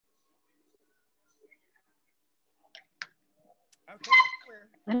Okay.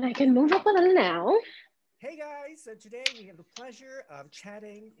 And I can move up a little now. Hey guys, so today we have the pleasure of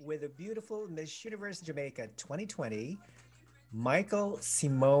chatting with a beautiful Miss Universe Jamaica 2020,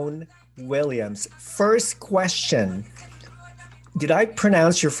 Miqueal-Symone Williams. First question. Did I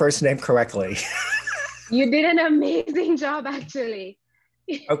pronounce your first name correctly? You did an amazing job, actually.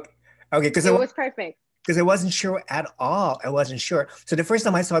 Okay, okay, It was perfect. because I wasn't sure at all. I wasn't sure. So the first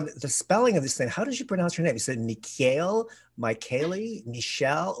time I saw the spelling of this thing, how did you pronounce your name? You said Michael, Michaeli,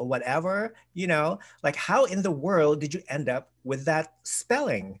 Michelle, or whatever. Like how in the world did you end up with that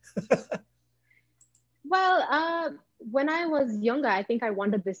spelling? Well, when I was younger, I think I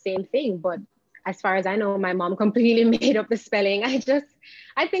wanted the same thing, but as far as I know, my mom completely made up the spelling.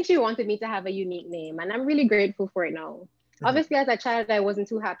 I think she wanted me to have a unique name, and I'm really grateful for it now. Mhm. Obviously, as a child, I wasn't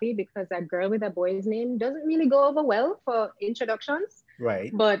too happy because a girl with a boy's name doesn't really go over well for introductions.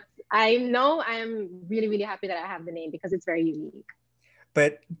 Right. But I know I'm really, really happy that I have the name because it's very unique.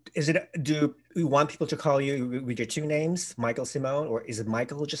 But do you want people to call you with your two names, Miqueal-Symone, or is it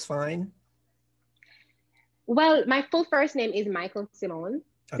Michael just fine? Well, my full first name is Miqueal-Symone.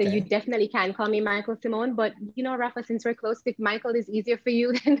 So you Okay. definitely can call me Miqueal-Symone. But Rafa, since we're close, if Michael is easier for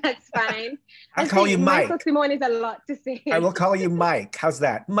you, then that's fine. I'll I call you think Mike. Miqueal-Symone is a lot to I say. will call you Mike. How's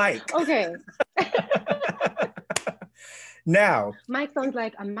that? Mike. Okay. Now, Mike sounds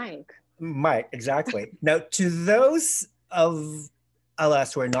like a mic. Mike, exactly. Now, to those of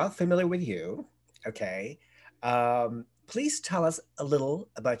us who are not familiar with you, okay, please tell us a little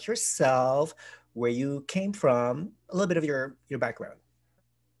about yourself, where you came from, a little bit of your background.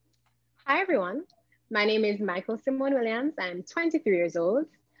 Hi, everyone. My name is Miqueal-Symone Williams. I'm 23 years old.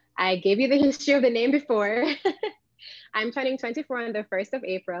 I gave you the history of the name before. I'm turning 24 on the 1st of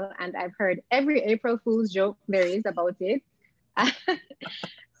April, and I've heard every April Fool's joke there is about it.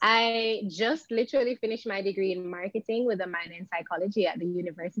 I just literally finished my degree in marketing with a minor in psychology at the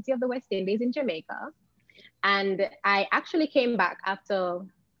University of the West Indies in Jamaica. And I actually came back after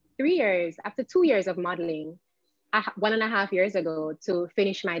 3 years, after 2 years of modeling, 1.5 years ago to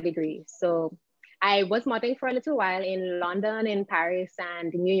finish my degree. So I was modeling for a little while in London, in Paris,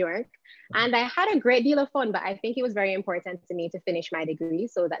 and New York. And I had a great deal of fun, but I think it was very important to me to finish my degree.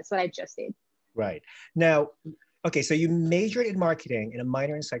 So that's what I just did. Right. Now, okay, so you majored in marketing and a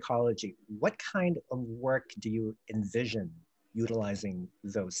minor in psychology. What kind of work do you envision utilizing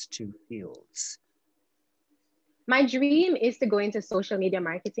those two fields? My dream is to go into social media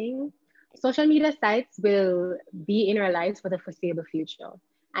marketing. Social media sites will be in our lives for the foreseeable future.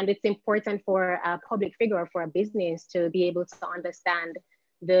 And it's important for a public figure or for a business to be able to understand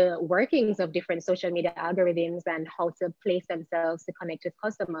the workings of different social media algorithms and how to place themselves to connect with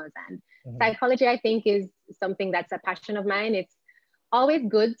customers. And Mhm. psychology, I think, is something that's a passion of mine. It's always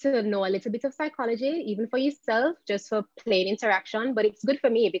good to know a little bit of psychology, even for yourself, just for plain interaction. But it's good for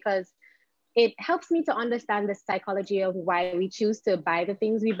me because it helps me to understand the psychology of why we choose to buy the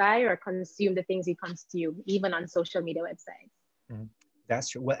things we buy or consume the things we consume, even on social media websites. Mhm. That's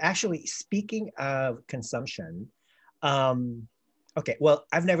true. Well, actually, speaking of consumption, um, okay, well,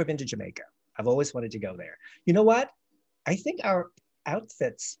 I've never been to Jamaica. I've always wanted to go there. You know what? I think our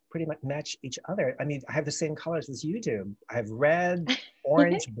outfits pretty much match each other. I mean, I have the same colors as you do. I have red,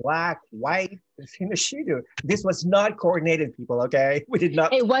 orange, black, white, the same as you do. This was not coordinated, people, okay? We did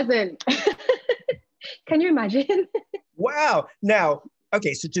not. It wasn't. Can you imagine? Wow. Now,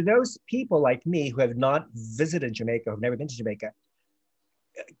 okay, so to those people like me who have not visited Jamaica, who've never been to Jamaica,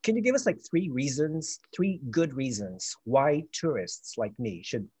 can you give us like three good reasons why tourists like me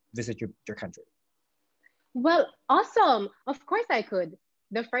should visit your country? Well, awesome. Of course I could.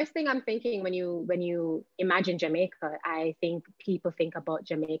 The first thing I'm thinking when you imagine Jamaica, I think people think about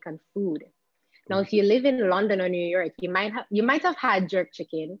Jamaican food. Now, if you live in London or New York, you might have had jerk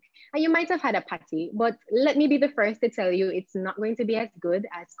chicken and you might have had a patty, but let me be the first to tell you it's not going to be as good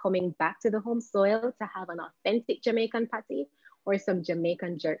as coming back to the home soil to have an authentic Jamaican patty or some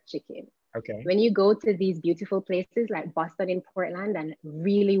Jamaican jerk chicken. Okay. When you go to these beautiful places like Boston and Portland and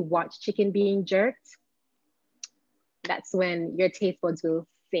really watch chicken being jerked, that's when your taste buds will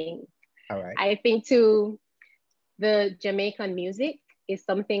sing. All right. I think too, the Jamaican music is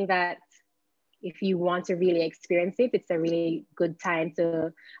something that if you want to really experience it, it's a really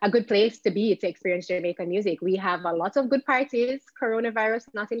a good place to be to experience Jamaican music. We have a lot of good parties, coronavirus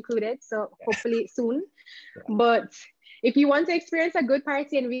not included, so hopefully soon. Yeah. But if you want to experience a good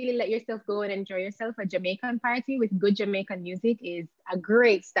party and really let yourself go and enjoy yourself, a Jamaican party with good Jamaican music is a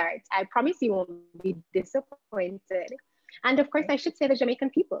great start. I promise you won't be disappointed. And of course, Okay. I should say the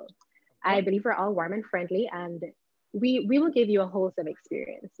Jamaican people. Of I course. believe we're all warm and friendly, and we will give you a wholesome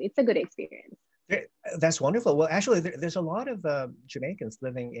experience. It's a good experience. There- That's wonderful. Well, actually, there's a lot of Jamaicans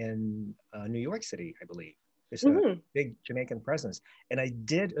living in New York City, I believe. There's a Hmm. big Jamaican presence. And I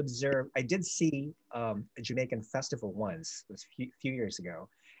did see a Jamaican festival once, it was a few years ago.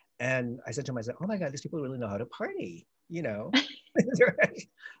 And I said to myself, oh my God, these people really know how to party, you know? they were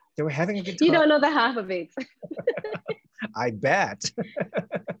they were having a good You time. don't know the half of it. I bet.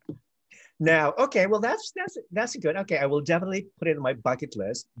 Now, okay, well, that's good. Okay, I will definitely put it in my bucket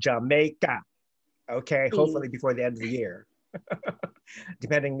list, Jamaica. Okay, Please. hopefully before the end of the year,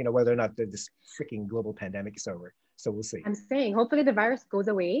 depending, whether or not this freaking global pandemic is over. So we'll see. I'm saying, hopefully the virus goes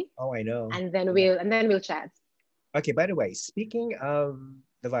away, Oh, I know. and then Yeah. we'll chat. Okay. By the way, speaking of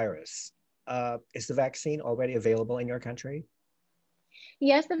the virus, is the vaccine already available in your country?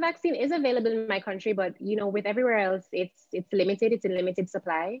 Yes, the vaccine is available in my country, but with everywhere else, it's limited. It's in limited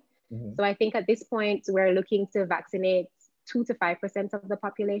supply. Hmm. So I think at this point we're looking to vaccinate 2 to 5% of the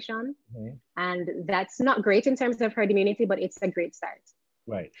population, Hmm. and that's not great in terms of herd immunity, but it's a great start.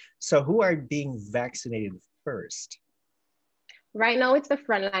 Right. So who are being vaccinated first? Right now, it's the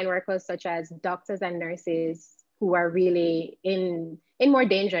frontline workers such as doctors and nurses who are really in more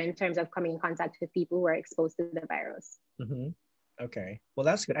danger in terms of coming in contact with people who are exposed to the virus. Hmm. Okay. Well,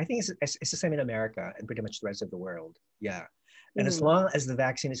 that's good. I think it's the same in America and pretty much the rest of the world. Yeah. And as Mhm. long as the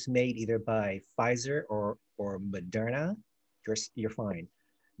vaccine is made either by Pfizer or Moderna, you're fine.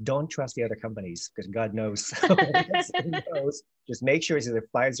 Don't trust the other companies because God knows. Who knows. Just make sure it's either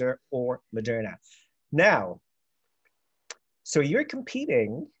Pfizer or Moderna. Now, so you're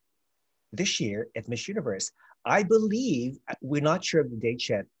competing this year at Miss Universe. I believe we're not sure of the date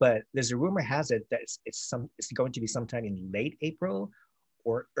yet, but there's a rumor has it that it's going to be sometime in late April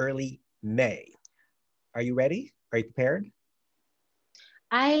or early May. Are you ready? Are you prepared?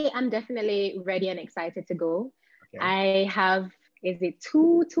 I am definitely ready and excited to go. Okay. I have, is it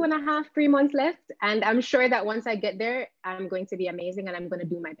 2.5, 3 months left? And I'm sure that once I get there, I'm going to be amazing and I'm going to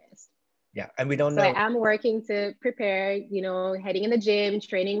do my best. Yeah, and we don't So I know. am working to prepare, heading in the gym,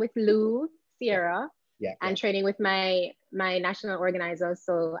 training with Lou, Yeah, Sierra, yeah, yeah. and training with my national organizers.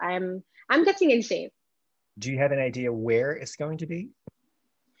 So I'm getting in shape. Do you have an idea where it's going to be?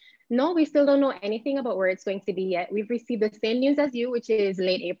 No, we still don't know anything about where it's going to be yet. We've received the same news as you, which is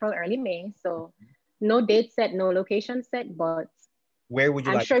late April, early May. So no date set, no location set, but Where would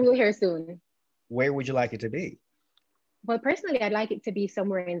you I'm like it sure to we'll be? hear soon. Where would you like it to be? Well, personally, I'd like it to be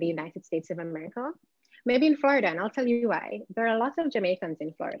somewhere in the United States of America, maybe in Florida. And I'll tell you why. There are lots of Jamaicans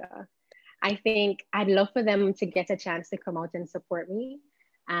in Florida. I think I'd love for them to get a chance to come out and support me.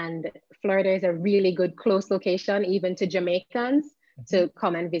 And Florida is a really good close location, even to Jamaicans, Mhm. to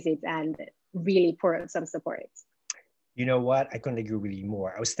come and visit and really pour out some support. You know what? I couldn't agree with you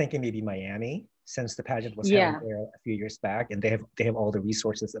more. I was thinking maybe Miami, since the pageant was held Yeah. there a few years back, and they have all the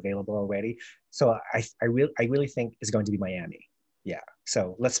resources available already. So I really think it's going to be Miami. Yeah.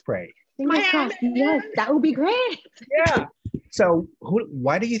 So let's pray. Fingers Miami. crossed. Yes, that would be great. Yeah. So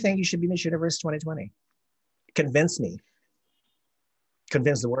why do you think you should be Miss Universe 2020? Convince me.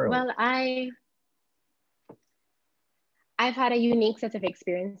 Convince the world. Well, I've had a unique set of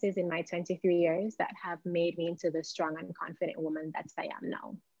experiences in my 23 years that have made me into the strong and confident woman that I am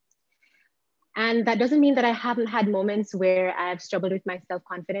now. And that doesn't mean that I haven't had moments where I've struggled with my self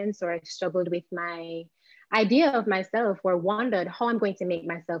confidence or I've struggled with my idea of myself or wondered how I'm going to make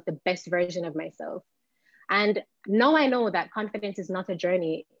myself the best version of myself. And now I know that confidence is not a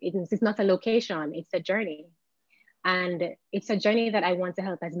journey, it's not a location, it's a journey. And it's a journey that I want to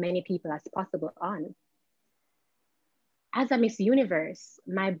help as many people as possible on. As a Miss Universe,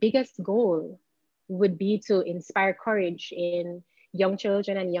 my biggest goal would be to inspire courage in young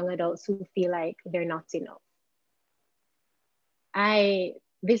children and young adults who feel like they're not enough. I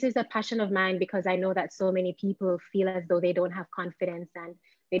This is a passion of mine because I know that so many people feel as though they don't have confidence and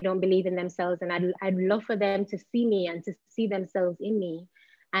they don't believe in themselves. And I'd love for them to see me and to see themselves in me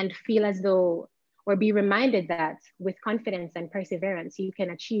and feel as though, or be reminded that with confidence and perseverance, you can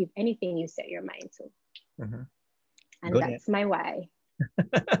achieve anything you set your mind to. Mhm. And Good. that's my why.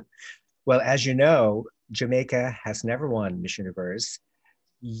 Well, as you know, Jamaica has never won Miss Universe.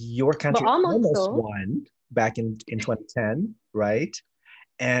 Your But country almost almost so. won back in 2010, right?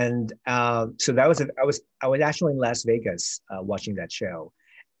 And so that was I was actually in Las Vegas watching that show,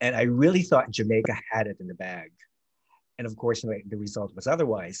 and I really thought Jamaica had it in the bag. And of course, the result was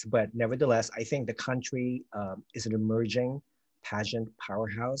otherwise. But nevertheless, I think the country is an emerging pageant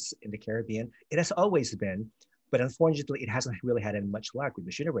powerhouse in the Caribbean. It has always been, but unfortunately, it hasn't really had much luck with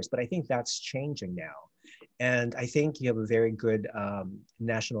Miss Universe. But I think that's changing now. And I think you have a very good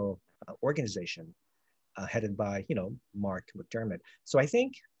national organization headed by Mark McDermott. So I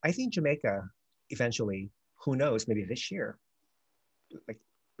think Jamaica eventually, who knows, maybe this year, like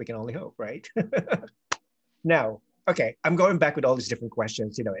we can only hope, right? Now, okay, I'm going back with all these different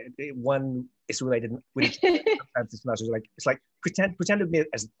questions. You know, one is related with each other. Sometimes it's not. So it's like pretend to be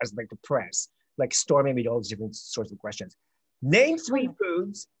as like the press, like storming me with all these different sorts of questions. Name three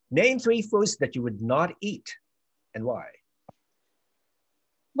foods. Name three foods that you would not eat, and why.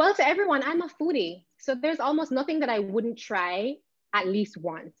 Well, to everyone, I'm a foodie. So there's almost nothing that I wouldn't try at least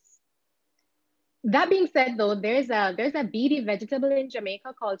once. That being said, though, there's a beady vegetable in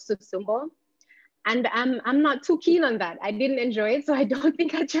Jamaica called susumbo, and I'm not too keen on that. I didn't enjoy it, so I don't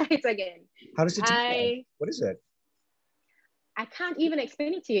think I'd try it again. How does it taste? I What is it? I can't even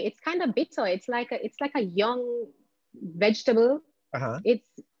explain it to you. It's kind of bitter. It's like a young vegetable. Uh-huh.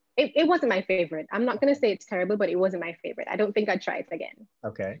 It wasn't my favorite. I'm not gonna say it's terrible, but it wasn't my favorite. I don't think I'd try it again.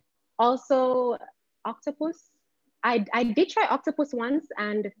 Okay. Also, octopus. I did try octopus once,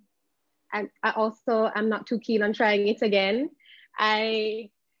 and I also am not too keen on trying it again. I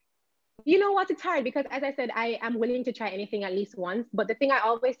You know what, it's hard because as I said, I am willing to try anything at least once. But the thing I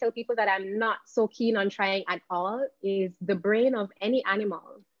always tell people that I'm not so keen on trying at all is the brain of any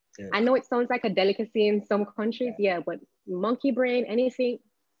animal. Yeah. I know it sounds like a delicacy in some countries, yeah, but monkey brain, anything,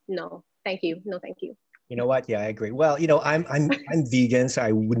 no, thank you. No, thank you. You know what? Yeah, I agree. Well, you know, I'm vegan, so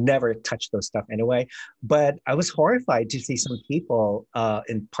I would never touch those stuff anyway. But I was horrified to see some people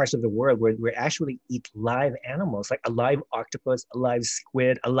in parts of the world where actually eat live animals, like a live octopus, a live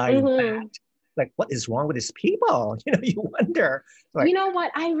squid, a live bat. Like, what is wrong with these people? You know, you wonder. Like, you know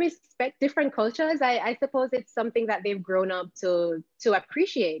what? I respect different cultures. I suppose it's something that they've grown up to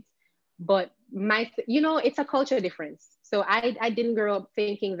appreciate. But it's a culture difference. So I didn't grow up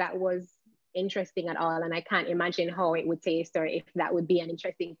thinking that was interesting at all, and I can't imagine how it would taste or if that would be an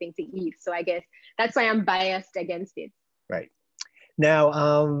interesting thing to eat. So I guess that's why I'm biased against it. Right.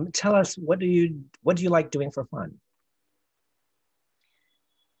 Now, tell us, what do you like doing for fun?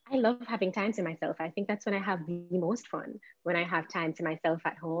 I love having time to myself. I think that's when I have the most fun, when I have time to myself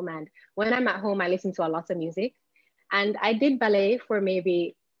at home. And when I'm at home, I listen to a lot of music. And I did ballet for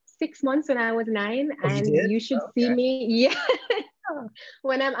maybe 6 months when I was 9. Oh, you And did? you should see me. Yeah.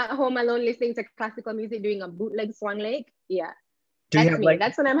 When I'm at home alone listening to classical music doing a bootleg swan lake. Yeah. Do you That's have me. like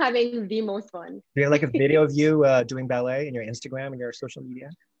That's when I'm having the most fun. do you have like a video of you doing ballet in your Instagram and your social media?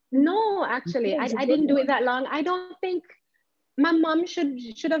 No, actually, It's a I good didn't do it one. that long. I don't think my mom should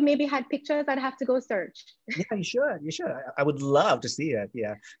have maybe had pictures. I'd have to go search. Yeah, you should. You should. I would love to see it.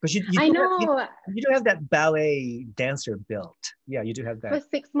 Yeah, because I know. you do have that ballet dancer built. Yeah, you do have For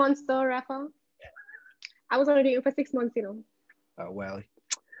that. 6 months though, Rafa. I was only doing it for 6 months, Oh well,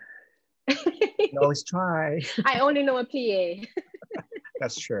 you can always try. I only know a plie.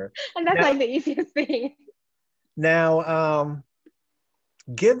 That's true. And that's Now, like the easiest thing. now,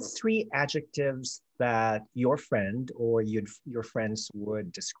 give three adjectives that your friend or your friends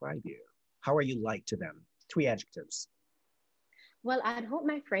would describe you. How are you like to them? Three adjectives. Well, I'd hope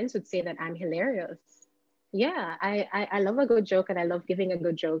my friends would say that I'm hilarious. Yeah, I love a good joke and I love giving a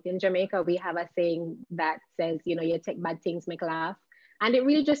good joke. In Jamaica, we have a saying that says, you take bad things, make laugh. And it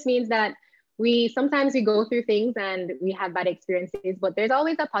really just means that sometimes we go through things and we have bad experiences, but there's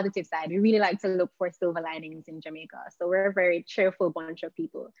always a positive side. We really like to look for silver linings in Jamaica. So we're a very cheerful bunch of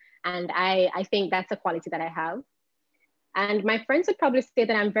people. And I think that's a quality that I have. And my friends would probably say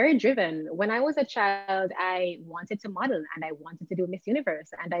that I'm very driven. When I was a child, I wanted to model and I wanted to do Miss Universe.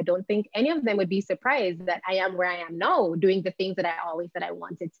 And I don't think any of them would be surprised that I am where I am now, doing the things that I always said I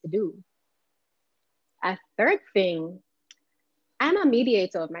wanted to do. A third thing, I'm a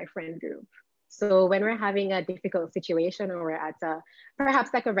mediator of my friend group. So when we're having a difficult situation or we're at perhaps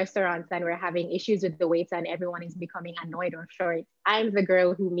like a restaurant and we're having issues with the waiter and everyone is becoming annoyed or short, I'm the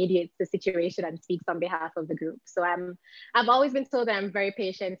girl who mediates the situation and speaks on behalf of the group. So I've always been told that I'm very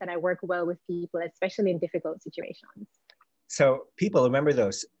patient and I work well with people, especially in difficult situations. So people remember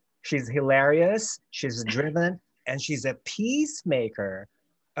those. She's hilarious, she's driven, and she's a peacemaker.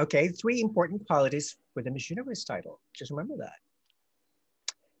 Okay, three important qualities for the Miss Universe title. Just remember that.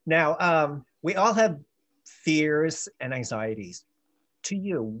 Now, we all have fears and anxieties. To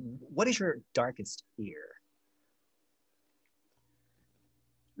you, what is your darkest fear?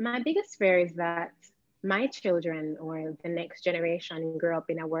 My biggest fear is that my children or the next generation grow up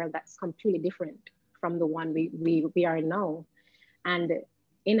in a world that's completely different from the one we are now, and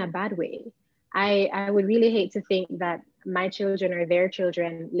in a bad way. I would really hate to think that my children or their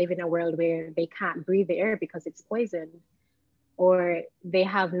children live in a world where they can't breathe the air because it's poison, or they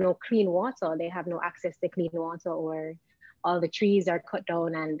have no clean water, they have no access to clean water, or all the trees are cut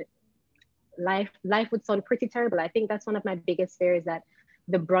down and life would sound pretty terrible. I think that's one of my biggest fears, that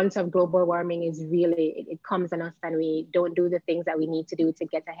the brunt of global warming is really, it comes on us, and we don't do the things that we need to do to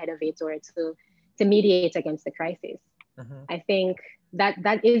get ahead of it or to mediate against the crisis. I think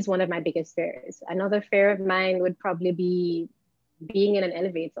that is one of my biggest fears. Another fear of mine would probably be being in an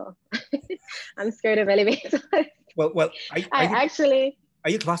elevator. I'm scared of elevators. Well, are you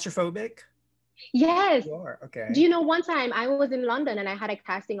claustrophobic? Yes. You are, okay. Do you know, one time I was in London and I had a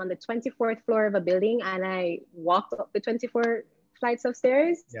casting on the 24th floor of a building, and I walked up the 24 flights of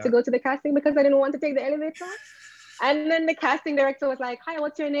stairs to go to the casting because I didn't want to take the elevator. And then the casting director was like, "Hi,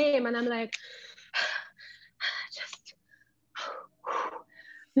 what's your name?" And I'm like, just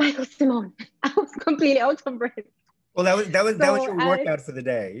Miqueal-Symone. I was completely out of breath. Well, that was your workout for the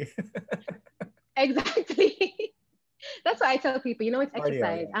day. Exactly. That's why I tell people, you know, it's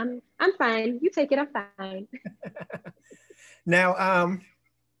exercise. I'm fine. You take it, I'm fine. Now,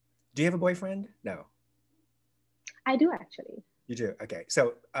 do you have a boyfriend? No. I do, actually. You do? Okay.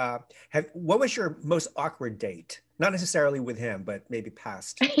 So what was your most awkward date? Not necessarily with him, but maybe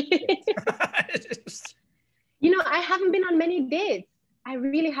past. You know, I haven't been on many dates. I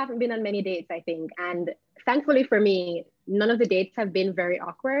really haven't been on many dates, I think. And thankfully for me, none of the dates have been very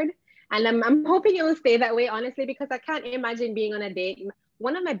awkward. And I'm hoping it will stay that way, honestly, because I can't imagine being on a date.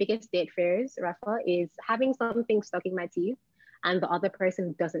 One of my biggest date fears, Rafa, is having something stuck in my teeth and the other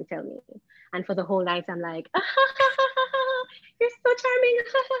person doesn't tell me. And for the whole night, I'm like, you're so charming.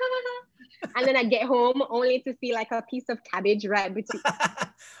 And then I get home only to see like a piece of cabbage right between.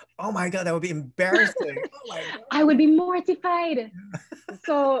 Oh my God, that would be embarrassing. Oh my God. I would be mortified.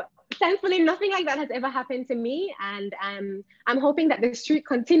 So thankfully, nothing like that has ever happened to me. And I'm hoping that the streak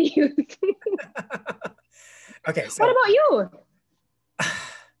continues. Okay. So, what about you?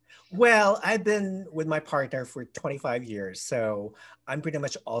 Well, I've been with my partner for 25 years, so I'm pretty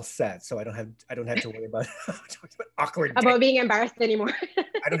much all set. So I don't have to worry about awkward. About being embarrassed anymore.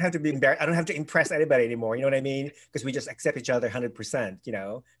 I don't have to be embarrassed. I don't have to impress anybody anymore. You know what I mean? Because we just accept each other 100%. You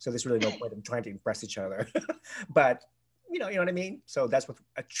know, so there's really no point in trying to impress each other. But you know what I mean. So that's what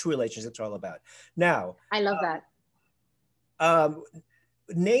a true relationship's all about. Now, I love that.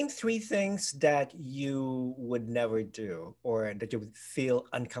 Name 3 things that you would never do or that you would feel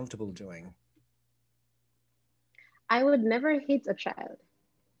uncomfortable doing. I would never hit a child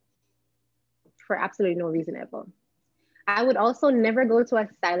for absolutely no reason ever. I would also never go to a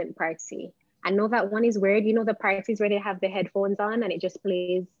silent party. I know that one is weird. You know, the parties where they have the headphones on and it just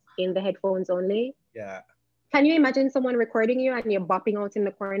plays in the headphones only. Yeah. Can you imagine someone recording you and you're bopping out in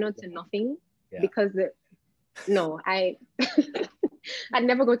the corner to nothing? Yeah. Because I'd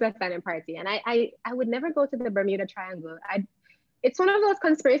never go to a silent party. And I would never go to the Bermuda Triangle. It's one of those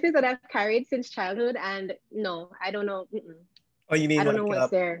conspiracies that I've carried since childhood. And no, I don't know. Oh, you mean I don't know what's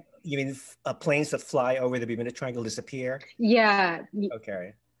there. You mean planes that fly over the Bermuda Triangle disappear? Yeah.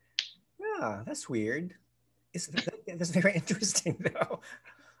 Okay. Yeah, that's weird. That's very interesting, though.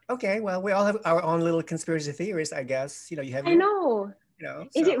 Okay, well, we all have our own little conspiracy theories, I guess. You know, you have. I know. You know.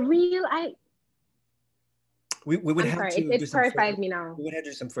 Is it real? We would have to. It terrifies me now. We would have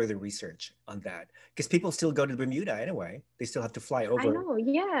to do some further research on that because people still go to Bermuda anyway. They still have to fly over. I know.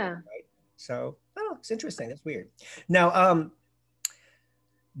 Yeah. Right? So, it's interesting. That's weird. Now,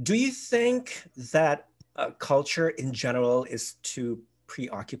 do you think that culture in general is too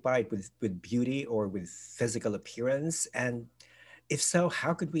preoccupied with beauty or with physical appearance? And if so,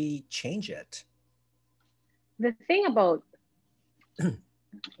 how could we change it? The thing about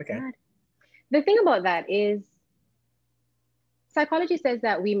okay. God. The thing about that is psychology says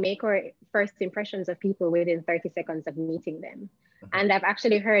that we make our first impressions of people within 30 seconds of meeting them. And I've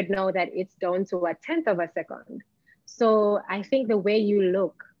actually heard now that it's down to 1/10 of a second. So I think the way you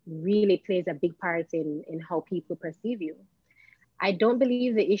look really plays a big part in how people perceive you. I don't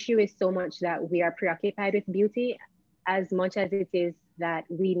believe the issue is so much that we are preoccupied with beauty as much as it is that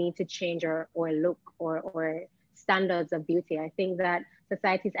we need to change our look or standards of beauty. I think that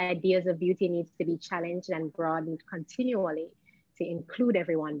society's ideas of beauty needs to be challenged and broadened continually to include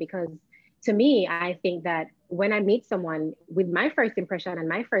everyone. Because to me, I think that when I meet someone with my first impression and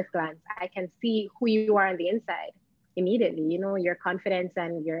my first glance, I can see who you are on the inside immediately. You know, your confidence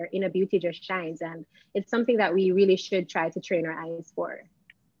and your inner beauty just shines. And it's something that we really should try to train our eyes for.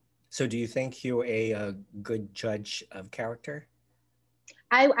 So do you think you're a good judge of character?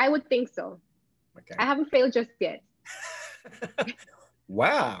 I would think so. Okay. I haven't failed just yet.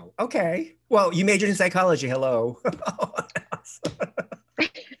 Wow. Okay. Well, you majored in psychology. Hello.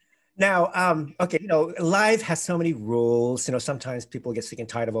 Now, okay, you know, life has so many rules. You know, sometimes people get sick and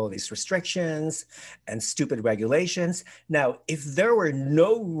tired of all these restrictions and stupid regulations. Now, if there were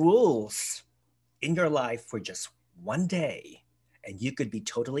no rules in your life for just one day, and you could be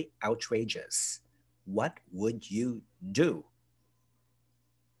totally outrageous, what would you do?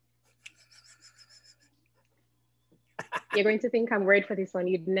 You're going to think I'm weird for this one.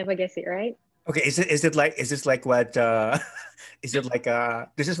 You'd never guess it, right? Okay, is this like what is it like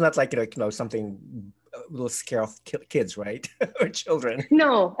this is not like something will scare off kids, right? Or children.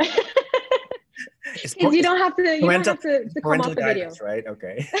 No. It's, Is you it's don't have to parental, to come parental off the video. guidance, right?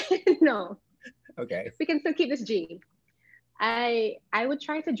 Okay. No. Okay. We can still keep this G. I would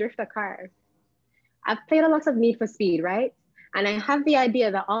try to drift a car. I've played a lot of Need for Speed, right? And I have the idea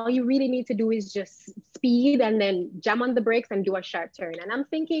that all you really need to do is just speed and then jam on the brakes and do a sharp turn. And I'm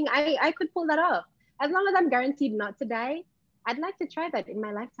thinking I could pull that off. As long as I'm guaranteed not to die, I'd like to try that in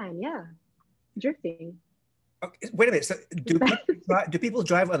my lifetime. Yeah. Drifting. Okay. Wait a minute. So do people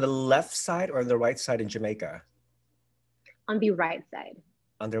drive on the left side or on the right side in Jamaica? On the right side.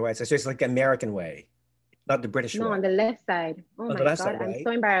 On the right side. So it's like the American way, not the British way. No, on the left side. Oh on my God, side, right? I'm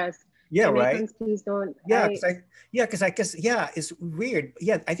so embarrassed. Yeah, Jamaicans, right. please don't. Yeah, because I guess it's weird.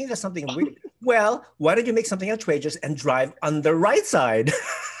 Yeah, I think that's something weird. Well, why don't you make something outrageous and drive on the right side?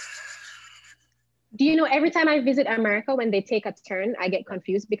 Do you know every time I visit America, when they take a turn, I get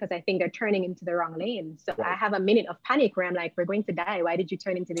confused because I think they're turning into the wrong lane. So Right. I have a minute of panic where I'm like, we're going to die. Why did you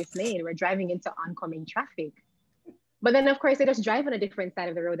turn into this lane? We're driving into oncoming traffic. But then, of course, they just drive on a different side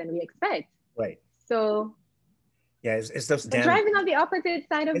of the road than we expect. Right. So Yeah, it's those but damn driving on the opposite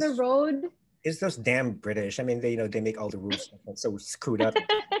side of the road. it's those damn British. I mean, they make all the rules so screwed up.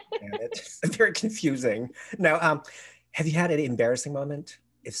 Damn it. It's very confusing. Now, have you had any embarrassing moment?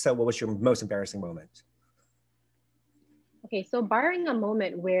 If so, what was your most embarrassing moment? Okay, so barring a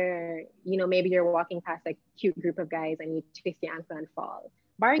moment where, maybe you're walking past a cute group of guys and you twist your ankle and fall,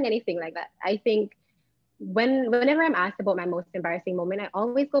 barring anything like that, I think whenever I'm asked about my most embarrassing moment, I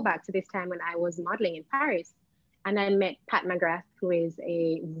always go back to this time when I was modeling in Paris. And I met Pat McGrath, who is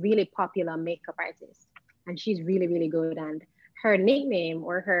a really popular makeup artist. And she's really, really good. And her nickname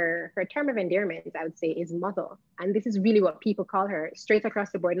or her term of endearment, I would say, is Mother. And this is really what people call her straight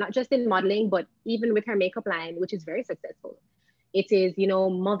across the board, not just in modeling, but even with her makeup line, which is very successful. It is,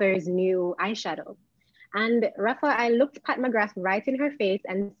 Mother's new eyeshadow. And Rafa, I looked Pat McGrath right in her face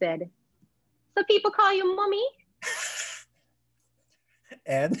and said, "So people call you mommy?"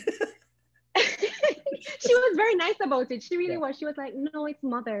 And she was very nice about it. She really was. She was like, "No, it's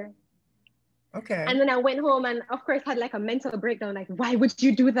Mother." okay. And then I went home and of course had like a mental breakdown. Like, why would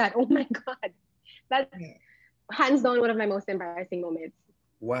you do that? Oh my God. That's hands down one of my most embarrassing moments.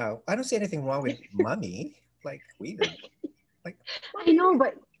 Wow. I don't see anything wrong with mommy. Like, weird. Like, I know,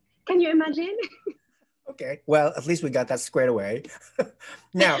 but can you imagine? okay. Well, at least we got that squared away.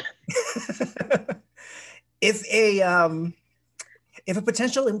 Now, if a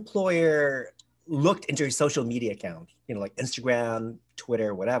potential employer looked into your social media account, like Instagram,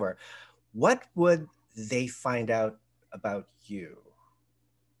 Twitter, whatever, what would they find out about you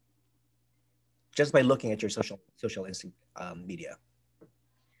just by looking at your social media?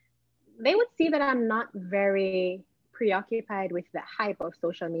 They would see that I'm not very preoccupied with the hype of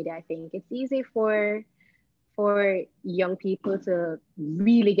social media. I think it's easy for young people to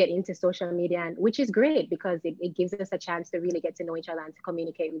really get into social media, and which is great because it gives us a chance to really get to know each other and to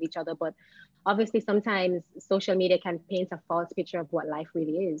communicate with each other. But obviously sometimes social media can paint a false picture of what life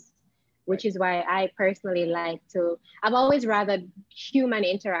really is, which is why I personally I've always rather human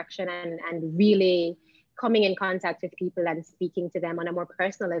interaction and really coming in contact with people and speaking to them on a more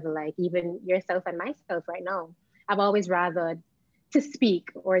personal level, like even yourself and myself right now. I've always rather to speak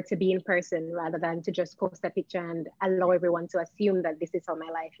or to be in person rather than to just post a picture and allow everyone to assume that this is how my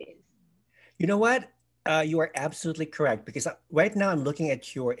life is. You know what? You are absolutely correct, because right now I'm looking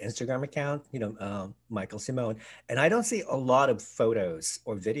at your Instagram account, Miqueal-Symone, and I don't see a lot of photos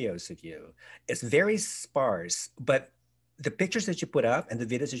or videos of you. It's very sparse, but the pictures that you put up and the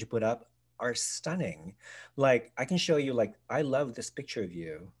videos that you put up are stunning. Like, I can show you, like, I love this picture of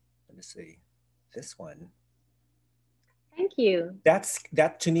you. Let me see, this one. Thank you.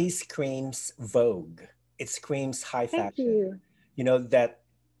 That to me screams Vogue. It screams high fashion. Thank you. That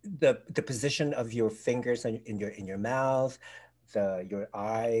the position of your fingers in your mouth, your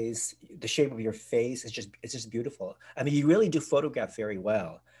eyes, the shape of your face is just beautiful. I mean, you really do photograph very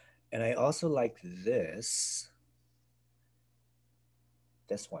well. And I also like this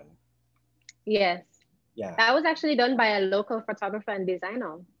one. Yes. Yeah. That was actually done by a local photographer and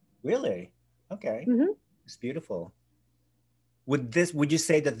designer. Really? Okay. Mm-hmm. It's beautiful. Would you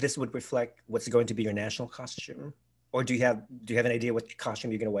say that this would reflect what's going to be your national costume? Or do you have an idea what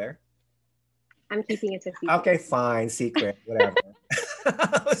costume you're going to wear? I'm keeping it a secret. Okay, fine, secret, whatever.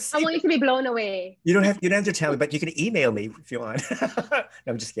 I want you to be blown away. You don't have to tell me, but you can email me if you want. No,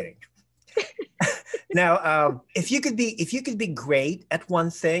 I'm just kidding. Now, if you could be great at one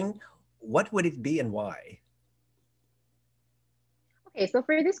thing, what would it be and why? Okay, so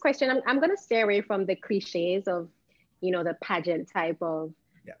for this question, I'm going to stay away from the cliches of, the pageant type of,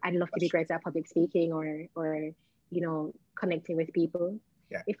 Yeah, I'd love to be great at public speaking or connecting with people.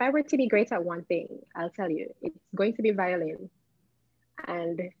 Yeah. If I were to be great at one thing, I'll tell you, it's going to be violin.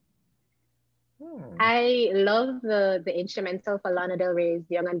 And I love the instrumental for Lana Del Rey's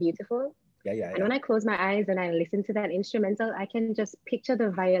Young and Beautiful. Yeah. And when I close my eyes and I listen to that instrumental, I can just picture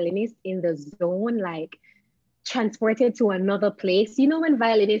the violinist in the zone, like transported to another place. You know, when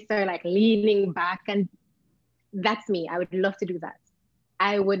violinists are like leaning back, and that's me. I would love to do that.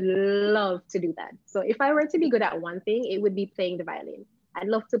 I would love to do that. So if I were to be good at one thing, it would be playing the violin. I'd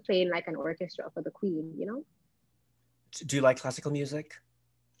love to play in like an orchestra for the Queen, Do you like classical music?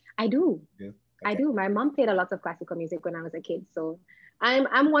 I do. Okay. I do. My mom played a lot of classical music when I was a kid. So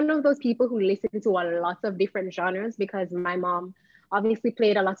I'm one of those people who listen to a lot of different genres because my mom obviously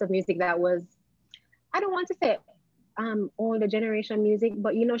played a lot of music that was, I don't want to say older generation music,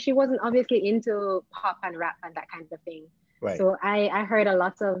 but she wasn't obviously into pop and rap and that kind of thing. Right. So I heard a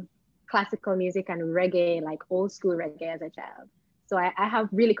lot of classical music and reggae, like old school reggae as a child. So I have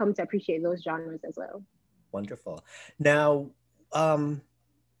really come to appreciate those genres as well. Wonderful. Now,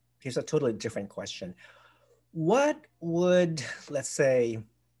 here's a totally different question. What would a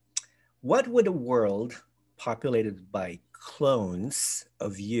world populated by clones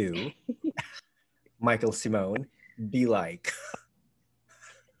of you, Miqueal-Symone, be like?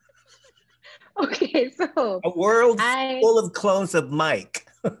 Okay, so a world full of clones of Mike.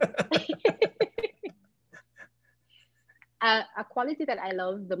 A quality that I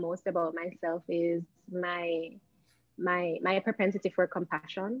love the most about myself is my propensity for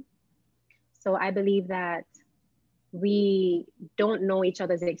compassion. So I believe that we don't know each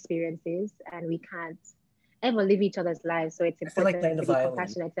other's experiences and we can't ever live each other's lives. So it's important to be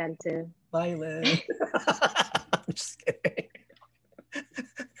compassionate and to violin. I'm just kidding.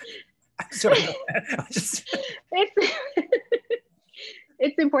 I'm sorry.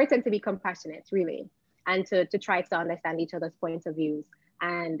 It's important to be compassionate, really, and to try to understand each other's points of views.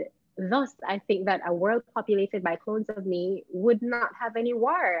 And thus, I think that a world populated by clones of me would not have any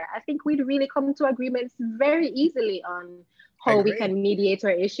war. I think we'd really come to agreements very easily on how we can mediate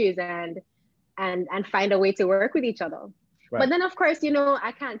our issues and find a way to work with each other. Right. But then, of course,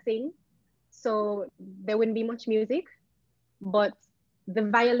 I can't sing, so there wouldn't be much music. But the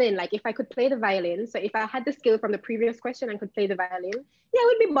violin, like if I could play the violin, so if I had the skill from the previous question and could play the violin, yeah,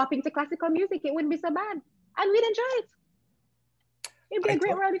 we'd be bopping to classical music. It wouldn't be so bad. And we'd enjoy it. It'd be a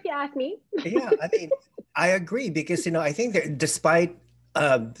great world if you ask me. Yeah, I mean, I agree because, I think that despite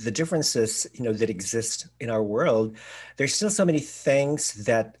the differences, that exist in our world, there's still so many things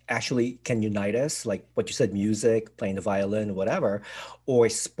that actually can unite us, like what you said, music, playing the violin, whatever, or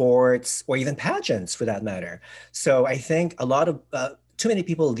sports, or even pageants for that matter. So I think a lot of, too many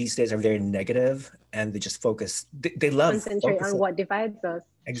people these days are very negative and they just focus, they love concentrate on what divides us.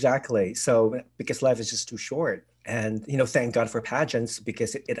 Exactly. So because life is just too short. And, thank God for pageants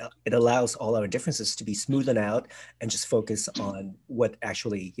because it allows all our differences to be smoothened out and just focus on what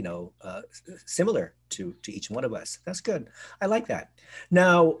actually, similar to each one of us. That's good. I like that.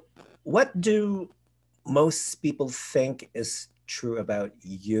 Now, what do most people think is true about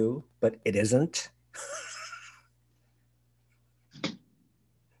you, but it isn't?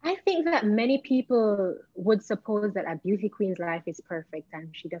 I think that many people would suppose that a beauty queen's life is perfect and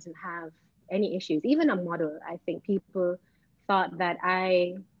she doesn't have any issues. Even a model, I think people thought that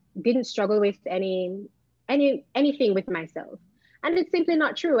I didn't struggle with anything with myself. And it's simply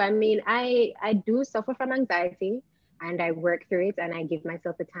not true. I mean, I do suffer from anxiety and I work through it and I give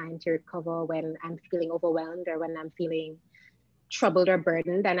myself the time to recover when I'm feeling overwhelmed or when I'm feeling troubled or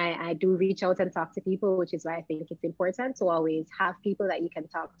burdened. And I do reach out and talk to people, which is why I think it's important to always have people that you can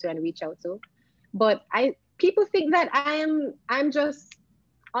talk to and reach out to. But people think that I'm just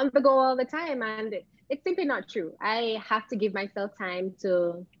on the go all the time, and it's simply not true. I have to give myself time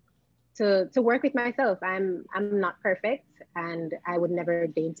to work with myself. I'm not perfect, and I would never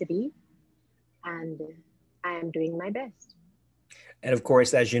deign to be, and I am doing my best. And of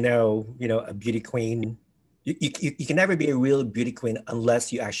course, as you know, a beauty queen, you can never be a real beauty queen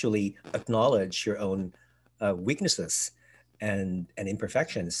unless you actually acknowledge your own weaknesses and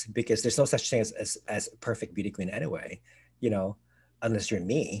imperfections, because there's no such thing as a perfect beauty queen anyway, unless you're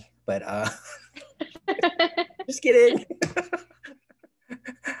me, but just kidding.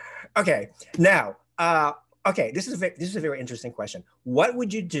 Okay, now, Okay, this is a very interesting question. What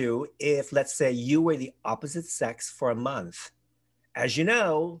would you do if, let's say, you were the opposite sex for a month? As you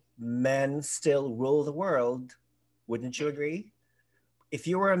know, men still rule the world. Wouldn't you agree? If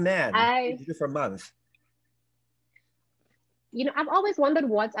you were a man, what would I, you do for a month? I've always wondered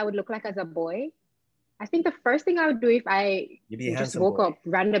what I would look like as a boy. I think the first thing I would do if I You'd be a just handsome woke boy. up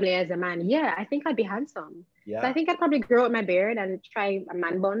randomly as a man, yeah, I think I'd be handsome. So I Yeah. think I'd probably grow out my beard and try a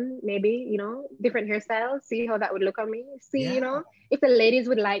man bun, maybe, different hairstyles, see how that would look on me. See, Yeah. if the ladies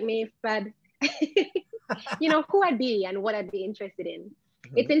would like me, if I'd, who I'd be and what I'd be interested in.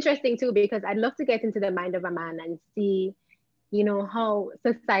 It's Mhm. interesting too, because I'd love to get into the mind of a man and see, how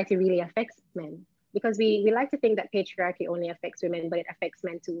society really affects men. Because we like to think that patriarchy only affects women, but it affects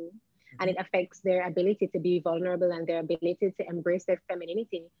men too. And Mhm. it affects their ability to be vulnerable and their ability to embrace their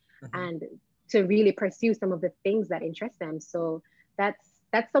femininity Mhm. and to really pursue some of the things that interest them. So that's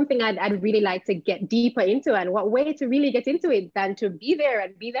something I'd really like to get deeper into. And what way to really get into it than to be there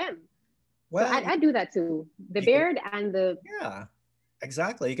and be them. So Well, I'd do that too. The you can, beard and the yeah,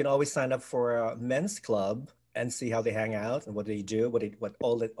 exactly. You can always sign up for a men's club and see how they hang out and what they do, what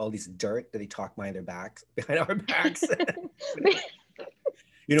all these dirt that they talk behind their backs, behind our backs.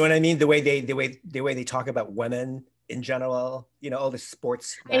 You know what I mean? The way they talk about women in general. All the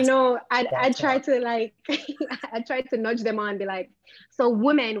sports I know basketball I try talk. to like I try to nudge them on, be like, so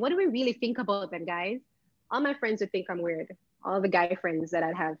women, what do we really think about them, guys? All my friends would think I'm weird. All the guy friends that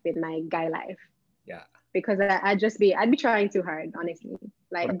I'd have in my guy life. Yeah. Because I'd be trying too hard, honestly.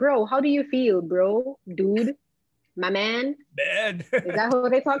 Like, Right. bro, how do you feel, bro? Dude, my man? Man. Is that how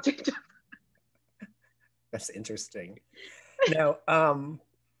they talk to each other? That's interesting. Now,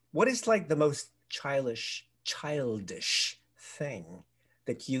 what is like the most childish thing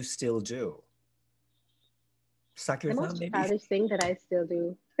that you still do? Suck your The thumb, most maybe? childish thing that I still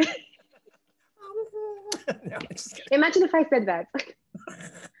do. No, I'm just kidding. Imagine if I said that.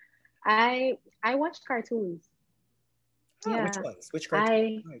 I watch cartoons. Oh, which Yeah. ones? Which cartoons I do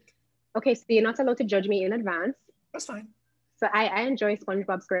you like? Okay, so you're not allowed to judge me in advance. That's fine. So I enjoy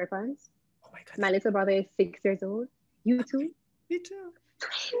SpongeBob SquarePants. Oh my God, My little brother is 6 years old. You too? me too.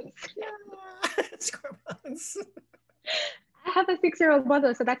 Twins. Yeah, Square. I have a 6-year-old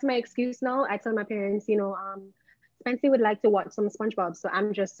brother, so that's my excuse now. I tell my parents, Spencer would like to watch some SpongeBob, so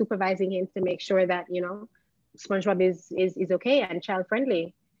I'm just supervising him to make sure that SpongeBob is okay and child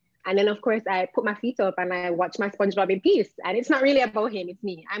friendly. And then of course I put my feet up and I watch my SpongeBob in peace. And it's not really about him; it's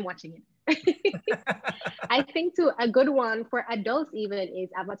me. I'm watching it. I think too a good one for adults even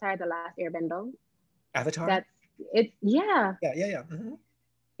is Avatar: The Last Airbender. Avatar? That's it's yeah, Yeah, yeah, yeah. Mhm.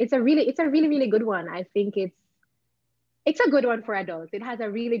 it's a really really good one. I think it's a good one for adults. It has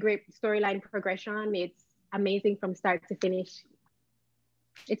a really great storyline progression. It's amazing from start to finish.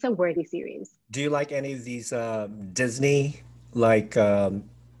 It's a worthy series. Do you like any of these Disney like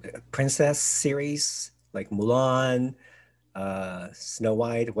princess series like Mulan, Snow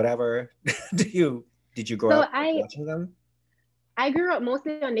White, whatever? Do you did you grow So up like, watching them? I grew up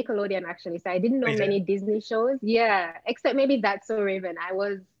mostly on Nickelodeon actually, so I didn't Oh, know you did? many Disney shows. Yeah, except maybe That's So Raven.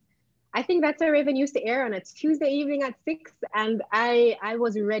 I think That's So Raven used to air on a Tuesday evening at 6, and I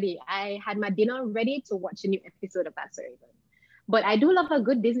was ready. I had my dinner ready to watch a new episode of That's So Raven. But I do love a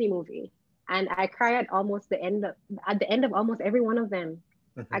good Disney movie, and I cry at the end of almost every one of them.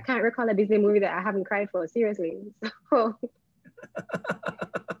 I Mhm. can't recall a Disney movie that I haven't cried for, seriously. So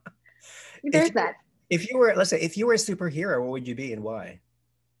If there's you that. if you were, let's say, if you were a superhero, what would you be and why?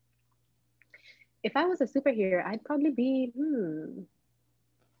 If I was a superhero, I'd probably be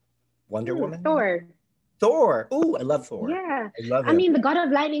Wonder Woman, maybe? Thor. Thor. Ooh, I love Thor. Yeah. I love I him. mean, the God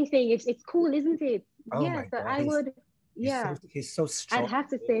of Lightning thing, it's cool, isn't it? Oh Yeah, my so God, I would, yeah, he's so I'd strong have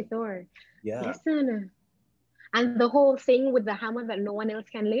to say too. Thor. Yeah. Listen, and the whole thing with the hammer that no one else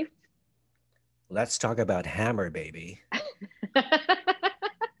can lift. Let's talk about Hammer, baby.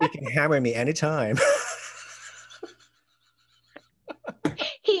 You can hammer me anytime.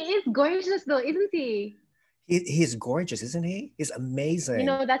 He is gorgeous though, isn't he? He's gorgeous, isn't he? He's amazing.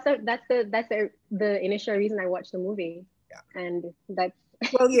 That's the initial reason I watched the movie. Yeah. And that's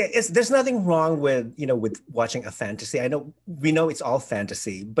Well, yeah, there's nothing wrong with, with watching a fantasy. We know it's all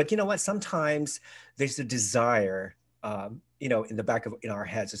fantasy, but you know what? Sometimes there's a desire, in the back of in our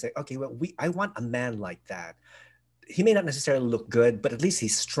heads to say, okay, well, I want a man like that. He may not necessarily look good, but at least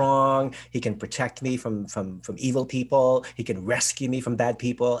he's strong. He can protect me from evil people. He can rescue me from bad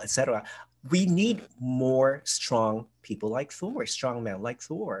people, etc. We need more strong people like Thor, strong men like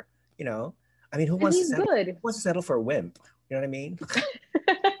Thor. You know, I mean, and he's who good. wants to settle for a wimp? You know what I mean?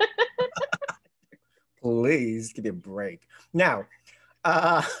 Please give me a break. Now,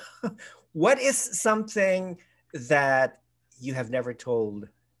 uh, What is something that you have never told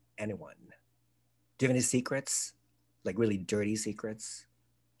anyone? Do you have any secrets? Like really dirty secrets?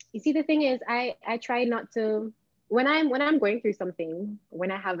 You see, the thing is, I try not to, when I'm going through something,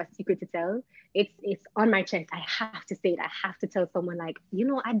 when I have a secret to tell, it's on my chest. I have to say it. I have to tell someone, like,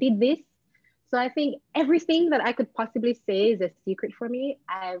 I did this. So I think everything that I could possibly say is a secret for me.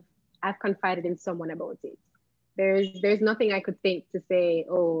 I've confided in someone about it. There's nothing I could think to say,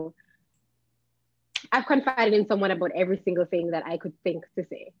 oh, I've confided in someone about every single thing that I could think to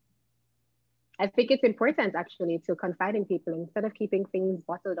say. I think it's important actually to confide in people instead of keeping things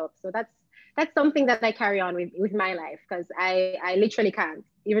bottled up. So that's something that I carry on with my life, because I literally can't.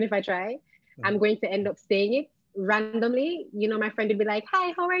 Even if I try, I'm going to end up saying it randomly. My friend would be like,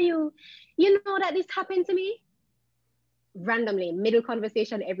 "Hi, how are you? You know that this happened to me?" Randomly, middle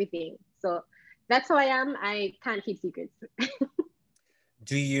conversation, everything. So that's who I am. I can't keep secrets.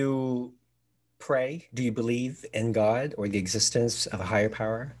 Do you pray? Do you believe in God or the existence of a higher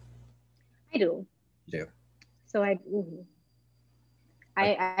power? I do. You do. So I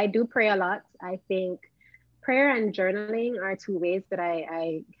do pray a lot. I think prayer and journaling are two ways that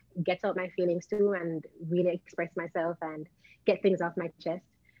I get out my feelings too and really express myself and get things off my chest.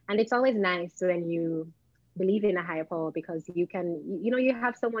 And it's always nice when you believe in a higher power, because you can, you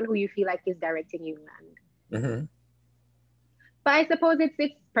have someone who you feel like is directing you. And Mm-hmm. but I suppose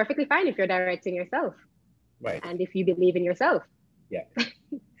it's perfectly fine if you're directing yourself Right. and if you believe in yourself. Yeah.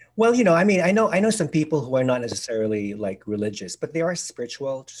 Well, I mean, I know some people who are not necessarily like religious, but they are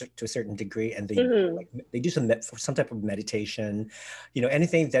spiritual to a certain degree, and Mm-hmm. they do some type of meditation,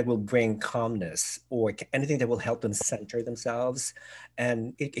 anything that will bring calmness or anything that will help them center themselves.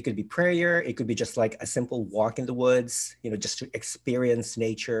 And it could be prayer, it could be just like a simple walk in the woods, just to experience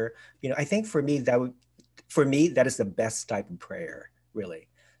nature. I think for me, that is the best type of prayer, really.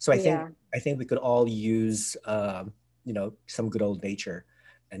 So Yeah. I think we could all use, some good old nature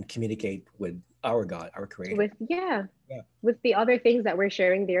and communicate with our God, our creator. With yeah, Yeah. with the other things that we're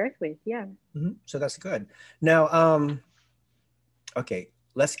sharing the earth with. Yeah. So that's good. Now, okay,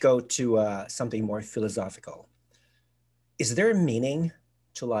 let's go to something more philosophical. Is there a meaning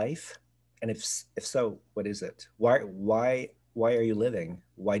to life? And if so, what is it? Why are you living?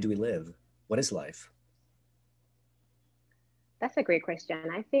 Why do we live? What is life? That's a great question.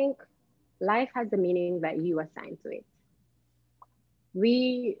 I think life has the meaning that you assign to it.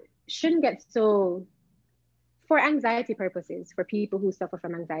 We shouldn't get so, for anxiety purposes, for people who suffer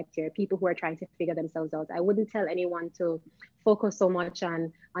from anxiety or people who are trying to figure themselves out, I wouldn't tell anyone to focus so much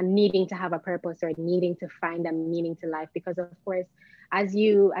on needing to have a purpose or needing to find a meaning to life, because of course, as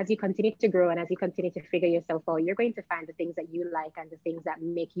you continue to grow and as you continue to figure yourself out, you're going to find the things that you like and the things that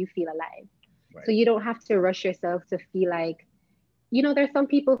make you feel alive. So Right. you don't have to rush yourself to feel like, there's some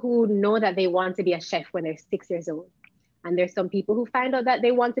people who know that they want to be a chef when they're 6 years old. And there's some people who find out that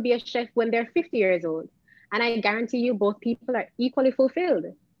they want to be a chef when they're 50 years old. And I guarantee you, both people are equally fulfilled.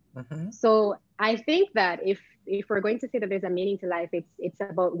 Mm-hmm. So I think that if we're going to say that there's a meaning to life, it's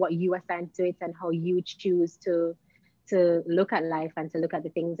about what you assign to it and how you choose to look at life and to look at the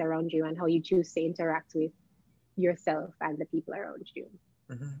things around you and how you choose to interact with yourself and the people around you.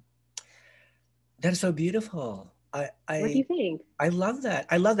 Mm-hmm. That is so beautiful. What do you think? I love that.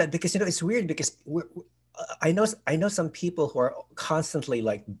 I love that because it's weird because I know some people who are constantly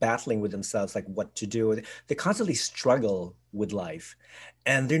like battling with themselves, like what to do. They constantly struggle with life,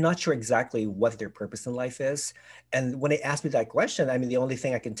 and they're not sure exactly what their purpose in life is. And when they ask me that question, I mean, the only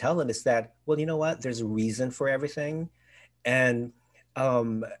thing I can tell them is that, well, you know what? There's a reason for everything, and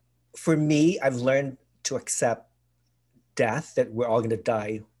um, for me, I've learned to accept death, that we're all going to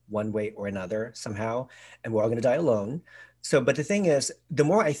die one way or another somehow, and we're all going to die alone. So, but the thing is, the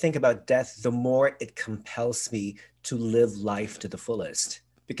more I think about death, the more it compels me to live life to the fullest.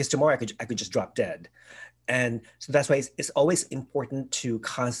 Because tomorrow I could just drop dead, and so that's why it's always important to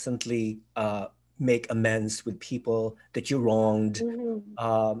constantly make amends with people that you wronged,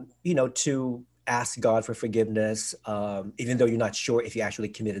 Mm-hmm. to ask God for forgiveness, even though you're not sure if you actually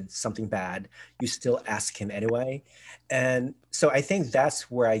committed something bad, you still ask Him anyway. And so I think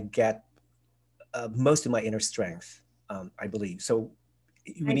that's where I get most of my inner strength, I believe. So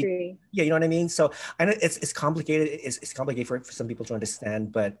we I need, agree. yeah, you know what I mean? So I know it's complicated. It's complicated for some people to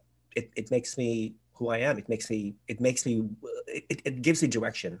understand, but it makes me who I am. It gives me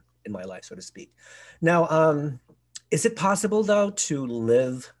direction in my life, so to speak. Now, is it possible though to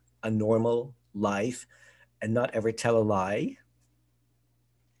live a normal life and not ever tell a lie?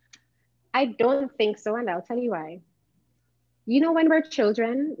 I don't think so, and I'll tell you why. When we're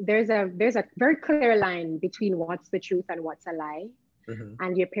children, there's a very clear line between what's the truth and what's a lie.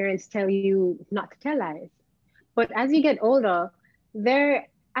 and your parents tell you not to tell lies. But as you get older,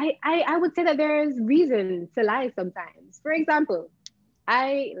 I would say that there's reason to lie sometimes. For example,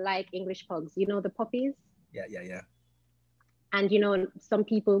 I like English pugs, you know, the puppies. Yeah, yeah, yeah. And, you know, some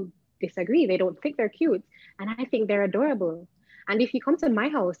people disagree. They don't think they're cute. And I think they're adorable. And if you come to my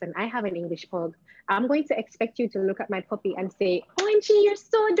house and I have an English pug, I'm going to expect you to look at my puppy and say, OMG, you're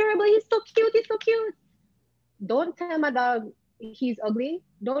so adorable. He's so cute. He's so cute. Don't tell my dog he's ugly.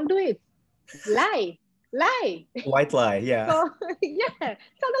 Don't do it. Lie. Lie. White lie, yeah. So, yeah, tell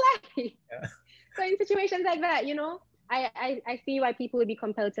the lie. Yeah. So in situations like that, you know, I see why people would be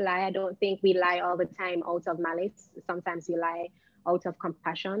compelled to lie. I don't think we lie all the time out of malice. Sometimes we lie out of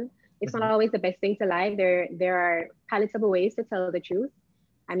compassion. It's not always the best thing to lie. There are palatable ways to tell the truth.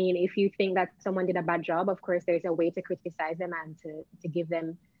 I mean, if you think that someone did a bad job, of course, there's a way to criticize them and to give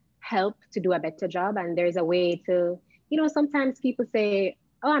them help to do a better job. And there's a way to, you know, sometimes people say,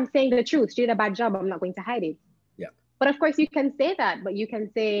 oh, I'm saying the truth. She did a bad job. I'm not going to hide it. Yeah. But of course, you can say that, but you can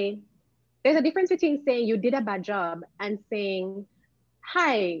say, there's a difference between saying you did a bad job and saying,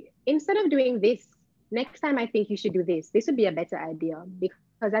 hi, instead of doing this, next time I think you should do this. This would be a better idea.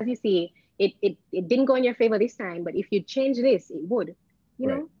 Because as you see, it didn't go in your favor this time, but if you change this, it would, you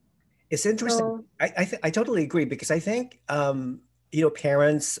know? It's interesting. So, I totally agree, because I think, you know,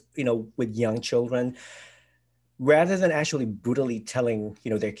 parents, you know, with young children, rather than actually brutally telling,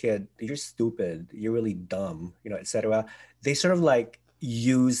 you know, their kid, you're stupid, you're really dumb, you know, etc., they sort of like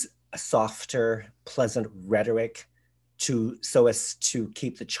use a softer, pleasant rhetoric so as to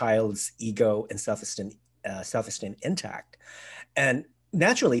keep the child's ego and self-esteem intact. And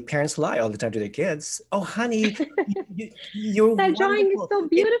naturally, parents lie all the time to their kids. Oh, honey, you're that drawing is wonderful. so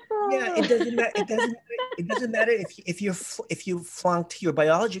beautiful. It doesn't matter. It doesn't matter if you flunked your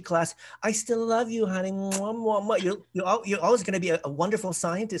biology class. I still love you, honey. Mwah, mwah, mwah. You're always going to be a wonderful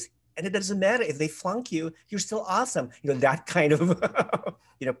scientist. And it doesn't matter if they flunk you, you're still awesome. You know, that kind of,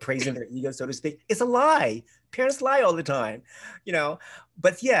 you know, praising their ego, so to speak. It's a lie. Parents lie all the time, you know,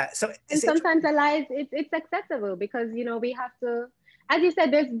 but yeah. So and sometimes a lie, it's accessible because, you know, we have to, as you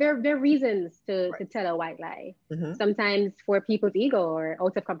said, there are reasons to tell a white lie. Sometimes for people's ego or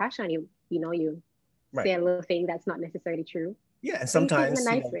out of compassion, you say a little thing that's not necessarily true. Yeah, and sometimes, in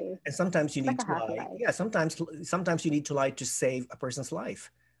a nice way. And sometimes you need to lie. lie. Yeah, sometimes you need to lie to save a person's life.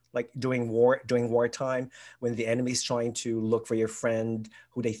 Like during wartime, when the enemy is trying to look for your friend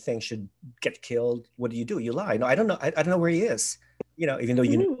who they think should get killed, what do? You lie. No, I don't know. I don't know where he is. You know, even though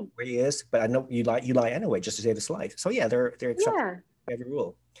you know where he is, but I know you lie anyway, just to save his life. So yeah, they're accepting every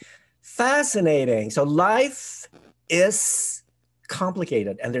rule. Fascinating. So life is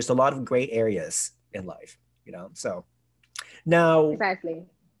complicated, and there's a lot of gray areas in life. You know, so now exactly.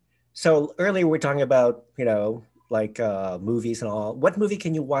 So earlier we were talking about, you know, like movies and all. What movie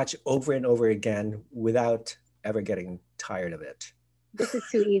can you watch over and over again without ever getting tired of it? This is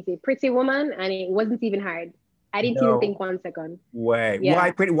too easy. Pretty Woman, and it wasn't even hard. I didn't even think 1 second. Way. Yeah.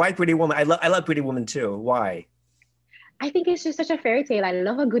 Why Pretty Woman? I love Pretty Woman too. Why? I think it's just such a fairy tale. I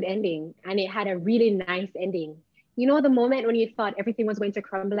love a good ending, and it had a really nice ending. You know, the moment when you thought everything was going to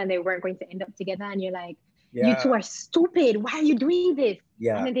crumble and they weren't going to end up together, and you're like, you two are stupid. Why are you doing this?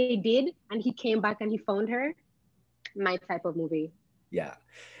 Yeah. And then they did, and he came back and he found her. My type of movie. Yeah.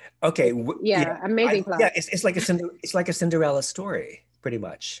 Okay. Amazing plot. Yeah, it's like a Cinderella story, pretty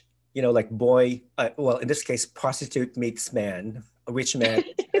much. You know, like boy. Well, in this case, prostitute meets man. A rich man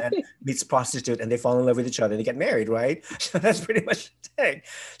meets prostitute, and they fall in love with each other. And they get married, right? So that's pretty much the thing.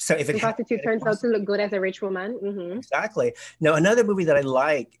 So if a prostitute turns out to look good as a rich woman, exactly. Now, another movie that I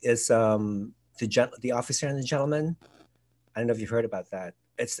like is The Officer and the Gentleman. I don't know if you've heard about that.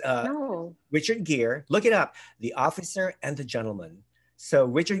 It's Richard Gere. Look it up. The Officer and the Gentleman. So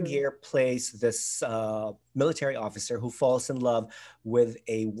Richard Gere plays this military officer who falls in love with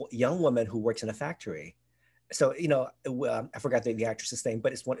a young woman who works in a factory. So, you know, I forgot the actress's name,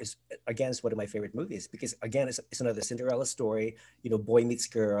 but it's one of my favorite movies because, again, it's another Cinderella story. You know, boy meets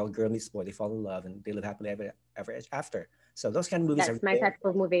girl, girl meets boy, they fall in love, and they live happily ever after. So those kind of movies That's my type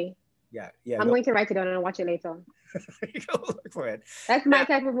of movie. Yeah. I'm going to write it down and watch it later. Go look for it. That's my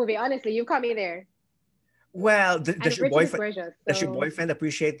type of movie. Honestly, you caught me there. Well, does your boyfriend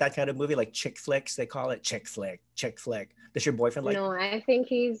appreciate that kind of movie, like chick flicks? They call it chick flick. Does your boyfriend like? No, I think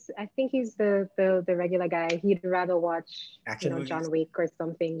he's the regular guy. He'd rather watch action movies? John Wick or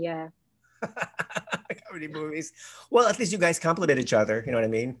something. Yeah. Comedy movies. Well, at least you guys compliment each other. You know what I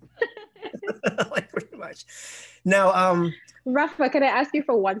mean? Like pretty much. Now, Rafa, can I ask you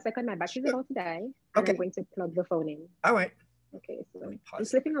for 1 second? My battery's about to die. And I'm going to plug the phone in. All right. Okay, so I'm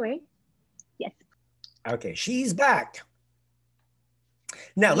slipping away. Yes. Okay, she's back.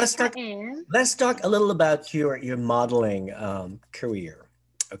 Now Yes, I am. let's talk a little about your modeling career.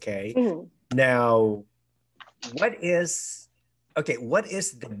 Okay. Mhm. Now, what is what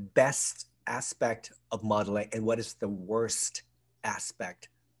is the best aspect of modeling and what is the worst aspect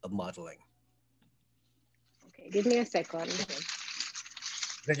of modeling? Okay, give me a second.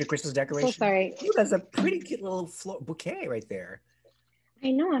 Is that your Christmas So decoration? sorry. Ooh, that's a pretty cute little bouquet right there.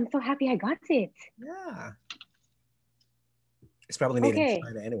 I know, I'm so happy I got it. Yeah. It's probably made in Okay.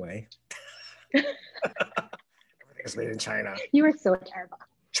 China anyway. Everything is made in China. You are so terrible.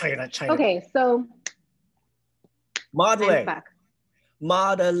 China, China. Okay, so I'm Modeling. back.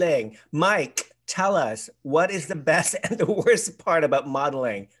 Modeling. Mike, tell us what is the best and the worst part about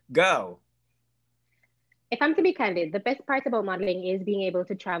modeling? Go. If I'm to be candid, the best part about modeling is being able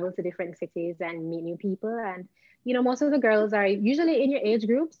to travel to different cities and meet new people. And, most of the girls are usually in your age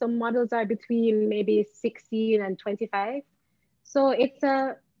group. Some models are between maybe 16 and 25. So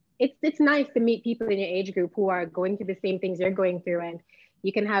it's nice to meet people in your age group who are going through the same things you're going through, and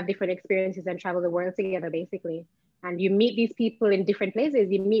you can have different experiences and travel the world together basically. And you meet these people in different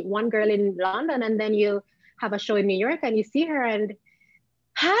places. You meet one girl in London and then you have a show in New York and you see her and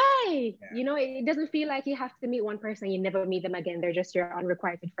hi, Yeah. it doesn't feel like you have to meet one person, you never meet them again. They're just your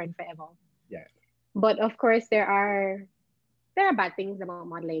unrequited friend forever. Yeah. But of course there are bad things about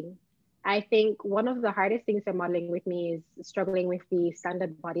modeling. I think one of the hardest things for modeling with me is struggling with the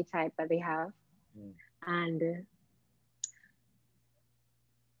standard body type that they have. Mm. And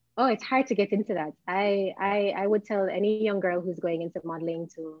oh, it's hard to get into that. I would tell any young girl who's going into modeling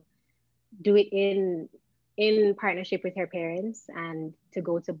to do it in partnership with her parents and to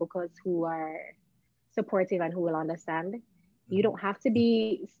go to bookers who are supportive and who will understand. You Mhm. don't have to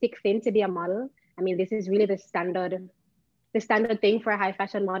be stick thin to be a model. I mean, this is really the standard thing for a high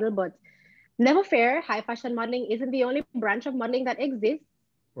fashion model, but never fear, high fashion modeling isn't the only branch of modeling that exists.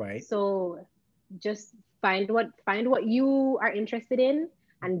 Right. So just find what you are interested in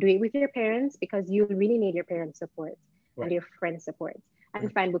and do it with your parents because you really need your parents' support and Right. your friends' support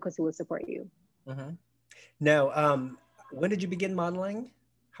and find bookers who will support you. Mm-hmm. Now, when did you begin modeling?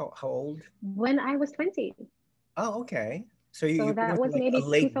 How old? When I was 20. Oh, okay. So So you're pretty that much was like a maybe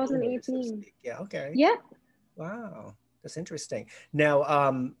late bloomer, so to 2018. speak. Yeah. Okay. Yeah, Wow. That's interesting. Now,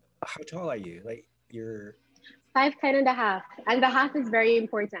 how tall are you? Like you're 5'10" and a half. And the half is very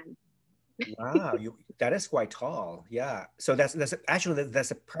important. wow, you that is quite tall. Yeah. So actually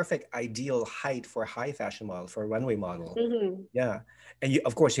that's a perfect ideal height for a high fashion model, for a runway model. Hmm. Yeah. And you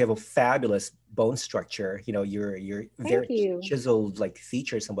of course you have a fabulous bone structure. You're Thank very you. chiseled like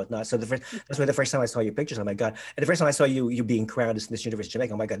features and whatnot. So that's why the first time I saw your pictures, oh my God. And the first time I saw you being crowned as Miss Universe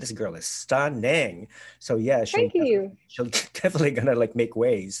Jamaica, oh my God, this girl is stunning. So yeah, Thank you. she'll definitely gonna like make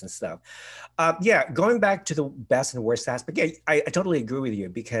waves and stuff. Yeah, going back to the best and worst aspect, yeah, I totally agree with you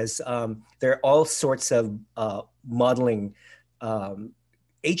because there are all sorts of modeling um,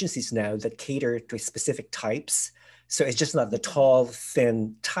 agencies now that cater to specific types. So it's just not the tall,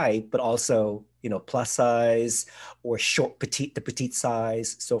 thin type, but also plus size or short, petite, the petite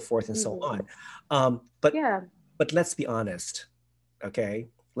size, so forth and so Hmm. on. Um, but Yeah. but let's be honest, okay?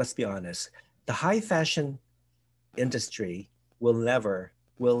 Let's be honest. The high fashion industry will never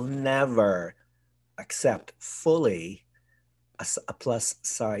accept fully a plus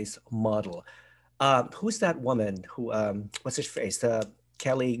size model. Who's that woman who, what's her face?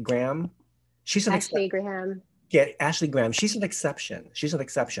 Kelly Graham? She's an Ashley exception. Graham. Yeah, Ashley Graham. She's an exception. She's an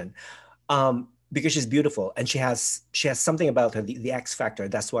exception because she's beautiful and she has something about her, the X factor.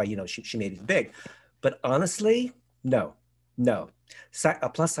 That's why she made it big. But honestly, no, no.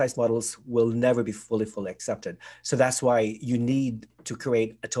 Plus size models will never be fully accepted. So that's why you need to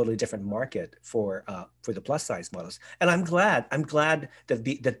create a totally different market for the plus size models. And I'm glad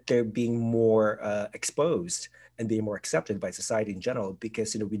that they're being more exposed and being more accepted by society in general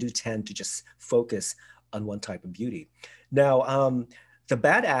because we do tend to just focus on one type of beauty. Now, the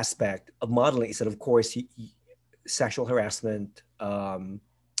bad aspect of modeling is that, of course, sexual harassment.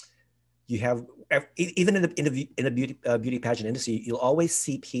 You have even in the beauty pageant industry, you'll always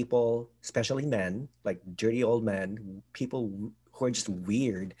see people, especially men, like dirty old men, people who are just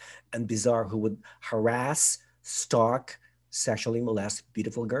weird and bizarre, who would harass, stalk, sexually molest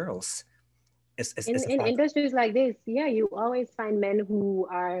beautiful girls. It's a In fact. industries like this, yeah, you always find men who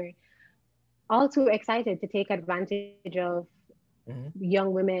are all too excited to take advantage of Mhm.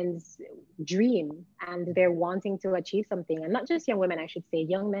 young women's dream and they're wanting to achieve something. And not just young women, I should say,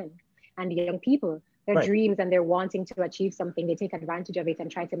 young men and young people, their Right. dreams and they're wanting to achieve something. They take advantage of it and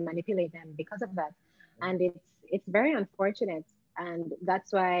try to manipulate them because of that. And it's very unfortunate. And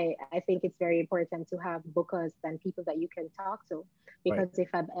that's why I think it's very important to have bookers and people that you can talk to. Right. Because if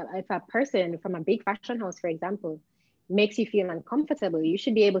a person from a big fashion house, for example, makes you feel uncomfortable, you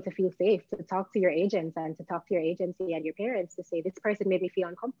should be able to feel safe to talk to your agents and to talk to your agency and your parents to say, this person made me feel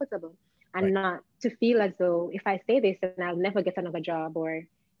uncomfortable, and Right. not to feel as though if I say this, then I'll never get another job, or,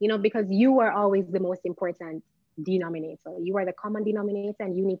 because you are always the most important denominator. You are the common denominator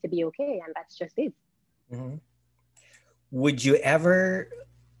and you need to be okay. And that's just it. Mm-hmm. Would you ever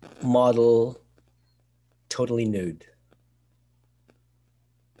model totally nude?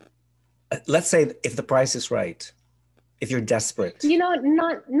 Let's say if the price is right, if you're desperate.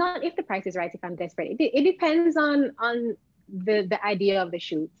 Not if the price is right, if I'm desperate. It depends on the idea of the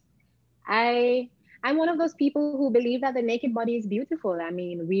shoot. I I'm one of those people who believe that the naked body is beautiful. I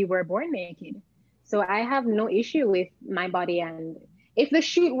mean, we were born naked. So I have no issue with my body. And if the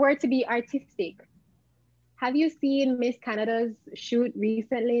shoot were to be artistic, have you seen Miss Canada's shoot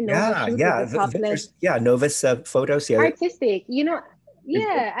recently? Nova Yeah, shoot with yeah. the topless Yeah, Novus photos. Yeah. artistic, It- it-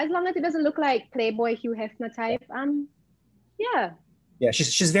 yeah, as long as it doesn't look like Playboy Hugh Hefner type. Yeah. yeah,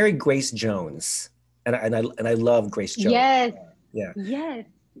 she's very Grace Jones, and I love Grace Jones. Yes. Yeah. Yes.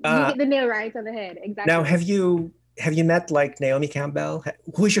 You Uh, hit the nail right on the head. Now, Exactly. have you met like Naomi Campbell?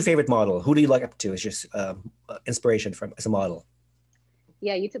 Who is your favorite model? Who do you look up to as your inspiration from as a model?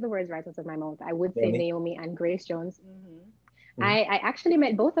 Yeah, you took the words right out of my mouth. I would say Naomi. Naomi and Grace Jones. Mhm. I actually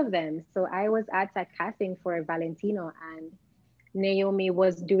met both of them. So I was at a casting for Valentino, and Naomi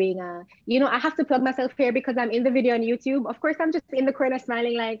was doing I have to plug myself here because I'm in the video on YouTube. Of course, I'm just in the corner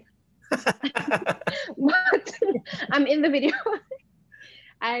smiling like, what? I'm in the video.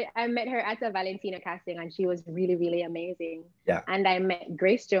 I met her at a Valentino casting and she was really, really amazing. Yeah. And I met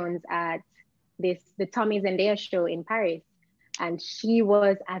Grace Jones at the Tommy Zendaya show in Paris. And she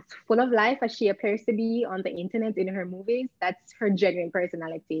was as full of life as she appears to be on the internet in her movies. That's her genuine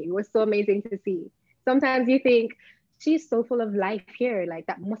personality. It was so amazing to see. Sometimes you think, she's so full of life here. Like,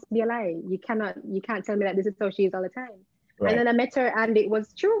 that must be a lie. You can't tell me that this is how she is all the time. And Right. then I met her and it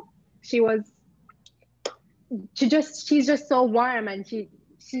was true. She was she's just so warm, and she's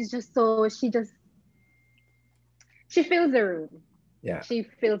just so she fills the room. Yeah. She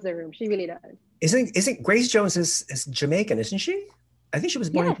fills the room. She really does. Isn't Grace Jones is Jamaican, isn't she? I think she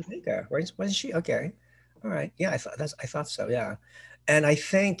was born in Yes. Jamaica, right? Wasn't she? Okay. All right. Yeah, I thought so. Yeah. And I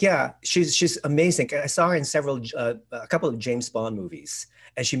think, yeah, she's amazing. I saw her in a couple of James Bond movies,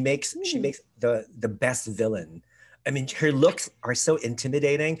 and she makes the best villain. I mean, her looks are so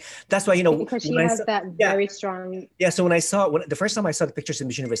intimidating. That's why, Because she when I has saw, that yeah, very strong. yeah. So when the first time I saw the pictures in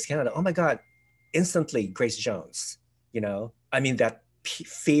Miss Universe Canada, oh my God, instantly Grace Jones. I mean that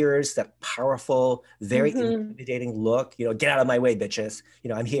fierce, that powerful, very Mhm. intimidating look. Get out of my way, bitches.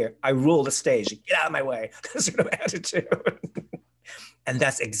 I'm here. I rule the stage. Get out of my way. That sort of attitude. And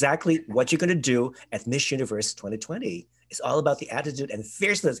that's exactly what you're going to do at Miss Universe 2020. It's all about the attitude and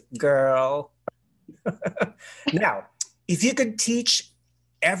fierceness, girl. Now, if you could teach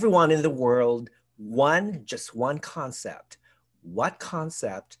everyone in the world just one concept, what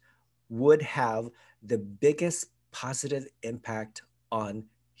concept would have the biggest positive impact on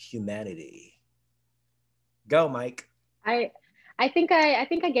humanity? Go, Mike. I I think I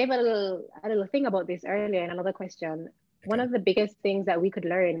gave a little thing about this earlier in another question. One Okay. of the biggest things that we could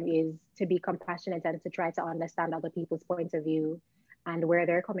learn is to be compassionate and to try to understand other people's points of view and where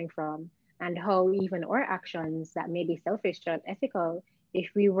they're coming from, and how even our actions that may be selfish or unethical, if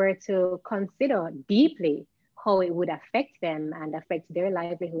we were to consider deeply how it would affect them and affect their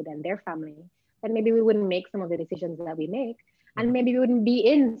livelihood and their family, then maybe we wouldn't make some of the decisions that we make, and Mhm. maybe we wouldn't be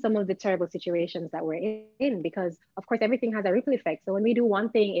in some of the terrible situations that we're in, because of course everything has a ripple effect. So when we do one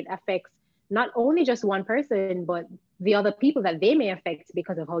thing, it affects not only just one person, but the other people that they may affect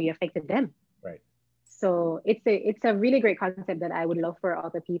because of how you affected them. Right. So it's a really great concept that I would love for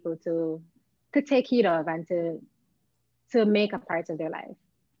other people to take heed of and to make a part of their life.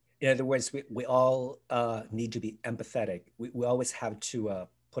 In other words, we all need to be empathetic. We always have to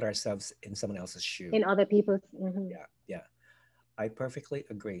put ourselves in someone else's shoe. In other people's. Mhm. Yeah, yeah. I perfectly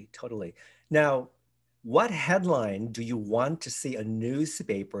agree. Totally. Now, what headline do you want to see in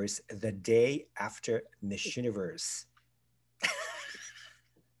newspapers the day after Miss Universe?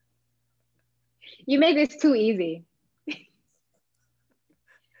 You made this too easy.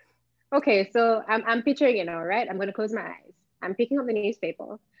 Okay, so I'm picturing it now, right? I'm gonna close my eyes. I'm picking up the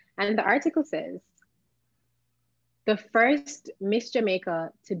newspaper, and the article says the first Miss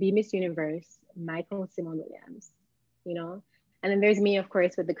Jamaica to be Miss Universe, Miqueal-Symone Williams. You know, and then there's me, of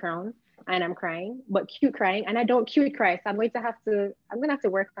course, with the crown, and I'm crying, but cute crying, and I don't cute cry, so I'm gonna have to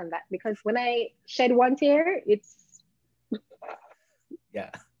work on that, because when I shed one tear, it's Yeah.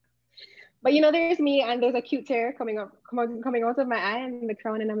 But there's me and there's a cute tear coming out of my eye and the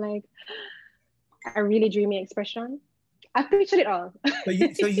crown, and I'm like, a really dreamy expression. I've pictured it all.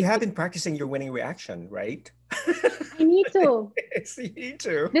 So you have been practicing your winning reaction, right? I need to. Yes, you need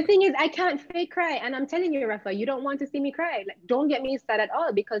to. The thing is, I can't fake cry. And I'm telling you, Rafa, you don't want to see me cry. Like, don't get me sad at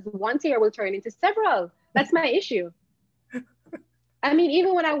all, because one tear will turn into several. That's my issue. I mean,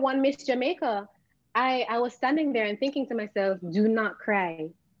 even when I won Miss Jamaica, I was standing there and thinking to myself, do not cry.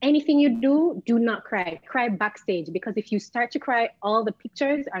 Anything you do not cry. Cry backstage, because if you start to cry, all the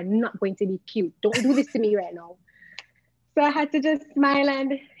pictures are not going to be cute. Don't do this to me right now. So I had to just smile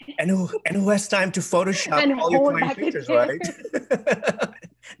and who has time to Photoshop and all your hold crying back pictures, the tears. right?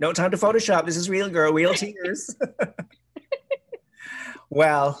 No time to Photoshop. This is real, girl. Real tears.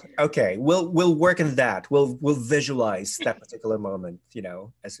 Well, okay. We'll work on that. We'll visualize that particular moment,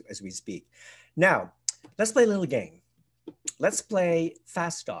 as we speak. Now, let's play a little game. Let's play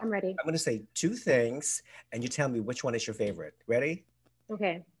fast talk. I'm ready. I'm going to say two things, and you tell me which one is your favorite. Ready?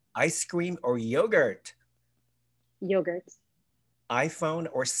 Okay. Ice cream or yogurt? Yogurt. iPhone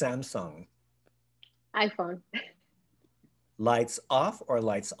or Samsung? iPhone. Lights off or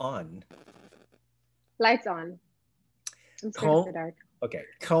lights on? Lights on. I'm scared of the dark. Okay.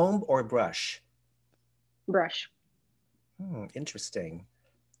 Comb or brush? Brush. Interesting.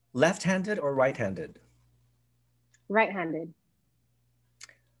 Left-handed or right-handed? Right-handed.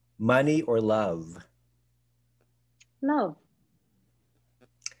 Money or love? Love.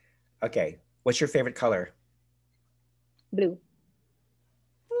 Okay. What's your favorite color? Blue.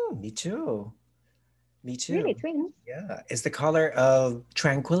 Me too. Me too. Really, twins? Yeah. It's the color of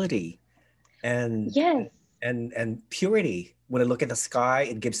tranquility and yes, and purity. When I look at the sky,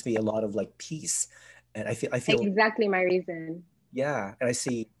 it gives me a lot of like peace. And I feel exactly my reason. Yeah. And I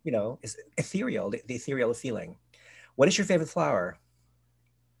see, it's ethereal, the ethereal feeling. What is your favorite flower?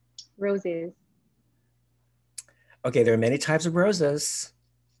 Roses. Okay, there are many types of roses.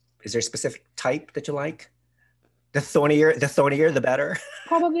 Is there a specific type that you like? The thornier, the better.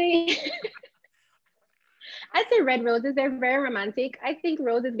 Probably. I'd say red roses. They're very romantic. I think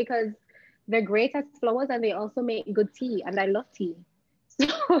roses because they're great as flowers and they also make good tea. And I love tea. So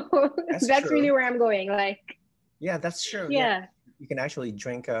that's really where I'm going. Yeah, that's true. Yeah. You can actually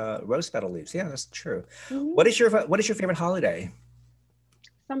drink rose petal leaves. Yeah, that's true. Mm-hmm. What is your favorite holiday?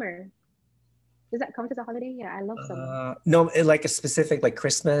 Summer. Does that count as a holiday? Yeah, I love summer. No, like a specific, like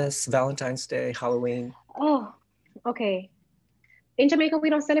Christmas, Valentine's Day, Halloween. Oh, okay. In Jamaica, we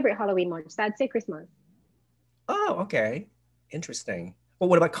don't celebrate Halloween much, so I'd say Christmas. Oh, okay. Interesting. Well,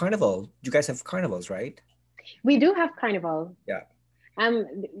 what about Carnival? You guys have carnivals, right? We do have Carnival. Yeah.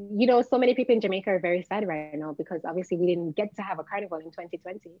 So many people in Jamaica are very sad right now because obviously we didn't get to have a carnival in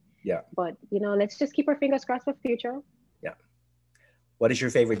 2020. Yeah. But, let's just keep our fingers crossed for the future. Yeah. What is your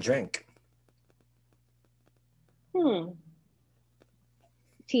favorite drink?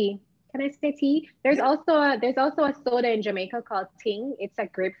 Tea. Can I say tea? There's also a soda in Jamaica called Ting. It's a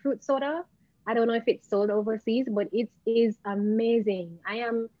grapefruit soda. I don't know if it's sold overseas, but it is amazing. I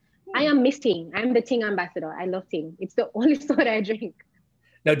am Miss Ting. I'm the Ting ambassador. I love Ting. It's the only soda I drink.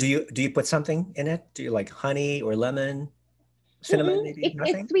 Now, do you put something in it? Do you like honey or lemon, cinnamon? Maybe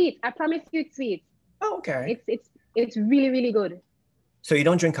it's sweet. I promise you, it's sweet. Oh, okay. It's really, really good. So you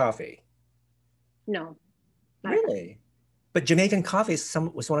don't drink coffee? No. Really? But Jamaican coffee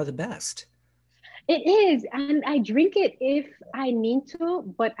was one of the best. It is, and I drink it if I need to,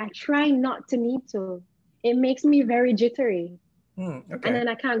 but I try not to need to. It makes me very jittery. Okay. And then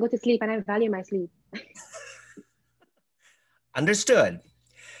I can't go to sleep, and I value my sleep. Understood.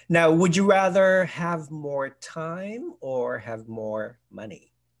 Now, would you rather have more time or have more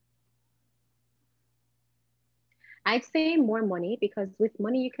money? I'd say more money because with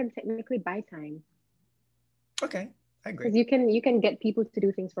money you can technically buy time. Okay, I agree. Because you can get people to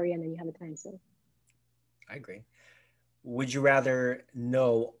do things for you and then you have the time. So I agree. Would you rather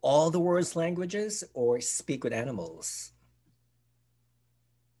know all the world's languages or speak with animals?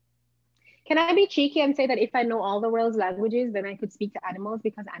 Can I be cheeky and say that if I know all the world's languages, then I could speak to animals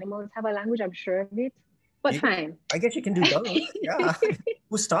because animals have a language, I'm sure of it. But fine. I guess you can do both. Yeah.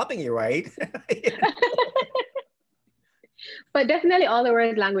 Who's stopping you, right? But definitely all the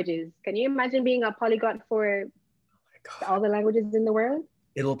world's languages. Can you imagine being a polyglot for all the languages in the world?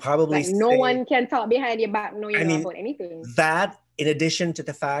 It'll probably no one can talk behind your back knowing about anything. That, in addition to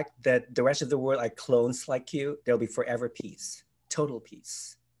the fact that the rest of the world are clones like you, there'll be forever peace, total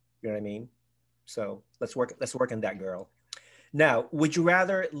peace. You know what I mean? So let's work on that, girl. Now, would you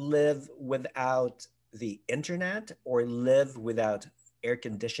rather live without the internet or live without air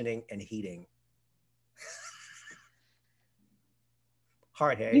conditioning and heating?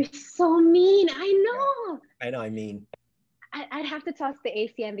 Hard, hey? You're so mean. I Yeah. know. I know, I mean, I'd have to toss the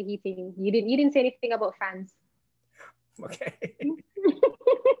AC and the heating. You didn't say anything about fans. okay.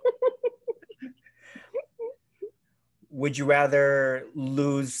 Would you rather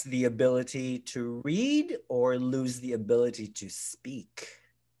lose the ability to read or lose the ability to speak?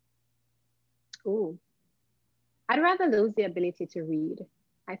 Ooh, I'd rather lose the ability to read.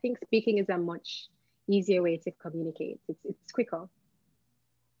 I think speaking is a much easier way to communicate. It's quicker.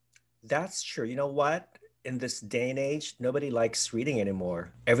 That's true. You know what? In this day and age, nobody likes reading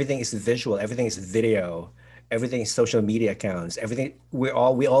anymore. Everything is visual, everything is video, everything is social media accounts, everything we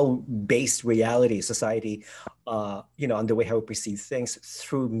all base reality, society, on the way how we perceive things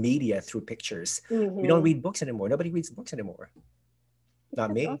through media, through pictures. We don't Mm-hmm. read books anymore. Nobody reads books anymore. Not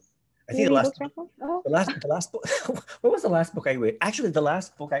Except me. us. I Do you think the read last books, Rafa? Oh, the last book what was the last book I read? Actually, the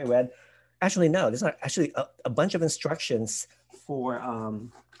last book I read, actually no, there's not actually a bunch of instructions for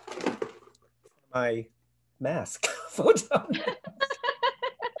my mask photo.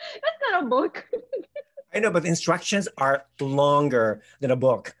 that's not a book. I know, but the instructions are longer than a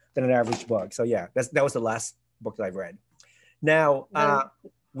book, than an average book. So yeah, that was the last book that I've read. Now, Well,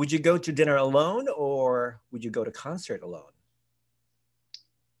 would you go to dinner alone or would you go to concert alone?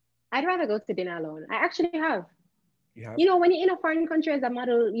 I'd rather go to dinner alone. I actually have. You have? You know, when you're in a foreign country as a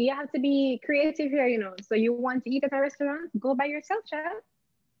model, you have to be creative here, you know. So you want to eat at a restaurant, go by yourself, child.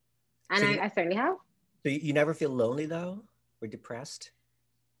 And So I certainly have. you never feel lonely though, or depressed?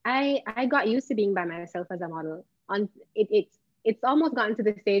 I got used to being by myself as a model. On it's almost gotten to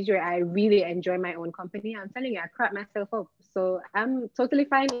the stage where I really enjoy my own company. I'm telling you, I crap myself up. So I'm totally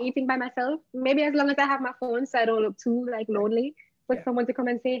fine eating by myself. Maybe as long as I have my phone so I don't look too like lonely for Yeah. someone to come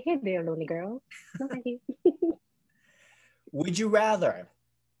and say, "Hey there, lonely girl." No, thank you. Would you rather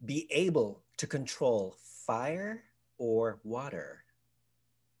be able to control fire or water?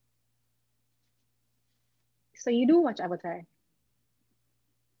 So you do watch Avatar.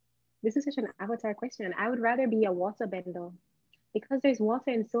 This is such an Avatar question. I would rather be a water bender because there's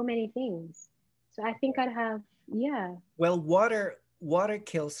water in so many things. So I think I'd have, yeah. Well, water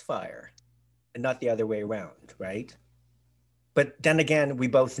kills fire and not the other way around, right? But then again, we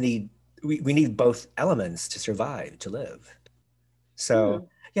need both elements to survive, to live. So Hmm.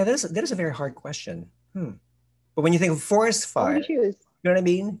 yeah, that is a very hard question. But when you think of forest What would fire, you choose? you know what I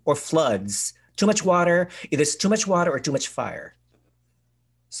mean? Or floods, too much water, either it's too much water or too much fire.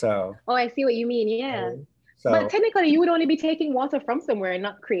 So, Oh, I see what you mean. I Yeah. mean, But so technically, you would only be taking water from somewhere and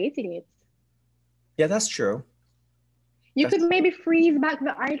not creating it. yeah, that's true. You That's could true. maybe freeze back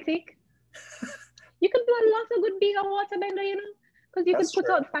the Arctic. You could do a lot of good being a water bender, you know? Because you That's could put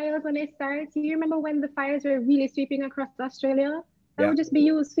true. out fires when they start. You remember when the fires were really sweeping across Australia? That Yeah, would just be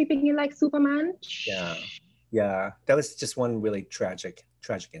you sweeping in like Superman. yeah, yeah. That was just one really tragic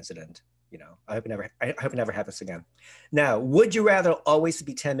incident. I hope it never happens again. Now, would you rather always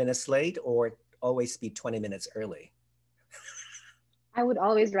be 10 minutes late or always be 20 minutes early? I would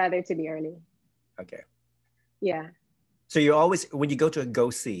always rather to be early. Okay. Yeah. So you always, when you go to a go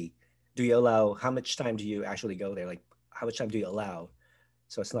see, do you allow, how much time do you actually go there? Like, how much time do you allow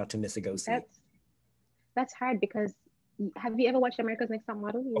so it's not to miss a go see? That's that's hard because have you ever watched America's Next Top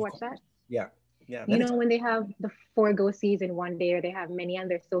Model? You Of watch that? course. Yeah. Yeah. You Many know times. when they have the four go sees in one day, or they have many and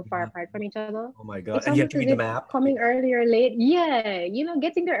they're so far Yeah. apart from each other. Oh my God. It's And you have almost to as read the if map. coming Yeah. early or late. Yeah, you know,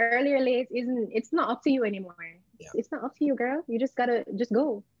 getting there early or late isn't. It's not up to you anymore. Yeah. It's not up to you, girl. You just gotta just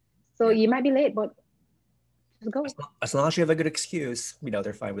go. So Yeah. you might be late, but just go. As long as you have a good excuse,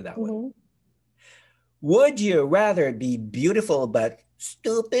 they're fine with that one. Hmm. Would you rather be beautiful but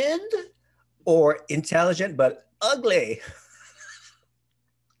stupid or intelligent but ugly?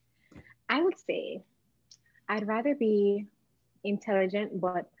 I would say I'd rather be intelligent,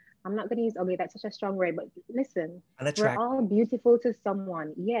 but I'm not gonna use ugly. That's such a strong word. But listen, we're Unattractive. all beautiful to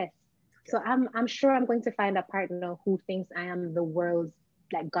someone. Yes. Okay. So I'm sure I'm going to find a partner who thinks I am the world's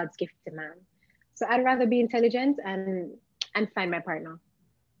like God's gift to man. So I'd rather be intelligent and find my partner.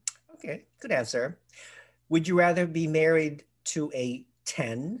 Okay. Good answer. Would you rather be married to a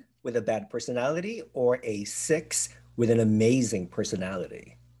 10 with a bad personality or a 6 with an amazing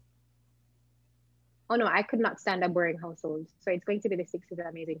personality? Oh no, I could not stand a boring household. So it's going to be the six with an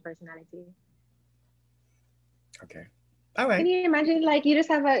amazing personality. Okay. All Can right. you imagine like you just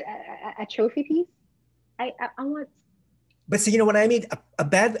have a trophy piece? I want. But see, you know what I mean?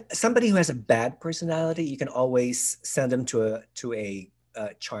 Somebody who has a bad personality, you can always send them to a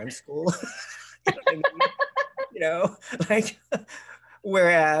charm school. You know what I mean? You know, like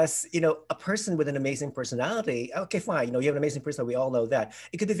whereas, a person with an amazing personality, okay, fine, you have an amazing personality, we all know that.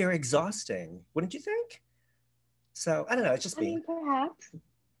 It could be very exhausting, wouldn't you think? So I don't know, it's just I me. mean, perhaps.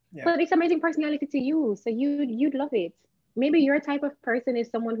 Yeah. But it's amazing personality to you. So you'd love it. Maybe your type of person is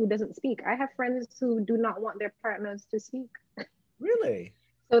someone who doesn't speak. I have friends who do not want their partners to speak. Really?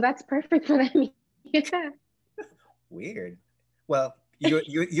 So that's perfect for them. Yeah. Weird. Well, you're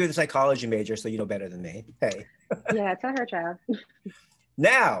the psychology major, so you know better than me. Hey. Yeah, tell her, child.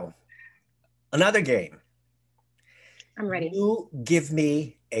 Now, another game. I'm ready. You give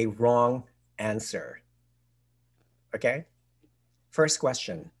me a wrong answer. Okay? First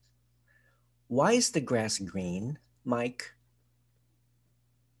question. Why is the grass green, Mike?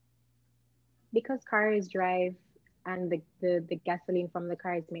 Because cars drive and the gasoline from the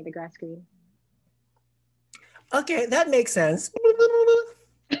cars make the grass green. Okay, that makes sense.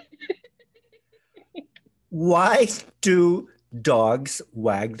 Why do dogs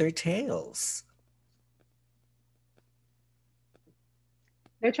wag their tails?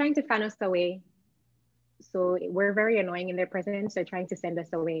 They're trying to fan us away. So we're very annoying in their presence. They're trying to send us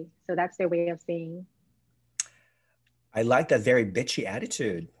away. So that's their way of saying. I like that very bitchy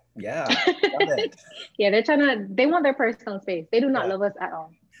attitude. Yeah, love it. Yeah, they want their personal space. They do not love us at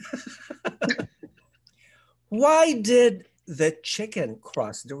all. Why did the chicken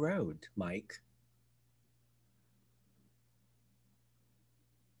cross the road, Mike?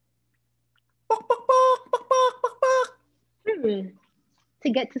 To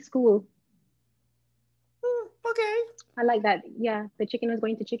get to school. Okay. I like that. Yeah, the chicken was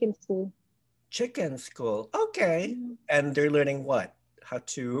going to chicken school. Chicken school. Okay. Mm. And they're learning what? How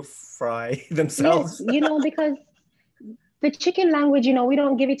to fry Yes, themselves? because the chicken language, we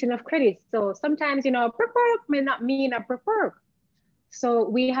don't give it enough credit. So sometimes, perk may not mean a perk.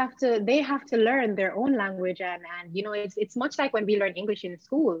 So they have to learn their own language, and it's much like when we learn English in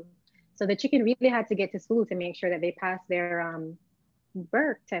school. So the chicken really had to get to school to make sure that they pass their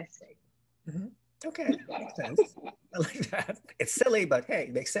birth test. Mm-hmm. Okay, makes sense. I like that. It's silly, but hey,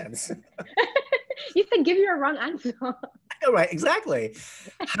 it makes sense. You said give you a wrong answer. All right, exactly.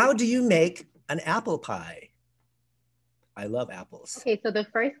 How do you make an apple pie? I love apples. Okay, so the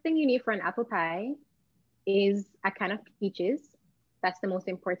first thing you need for an apple pie is a can of peaches. That's the most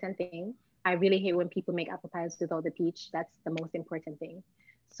important thing. I really hate when people make apple pies without the peach. That's the most important thing.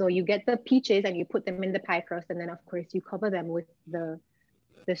 So you get the peaches and you put them in the pie crust, and then of course you cover them with the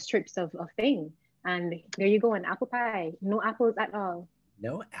strips of thing. And there you go, an apple pie. No apples at all.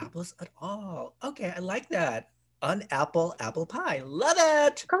 No apples at all. Okay, I like that. An apple pie. Love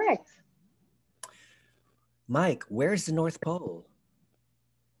it. Correct. Mike, where's the North Pole?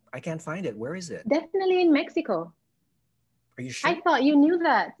 I can't find it. Where is it? Definitely in Mexico. Are you sure? I thought you knew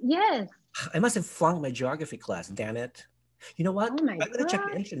that. Yes. I must have flunked my geography class. Damn it. You know what? Oh my I'm going to check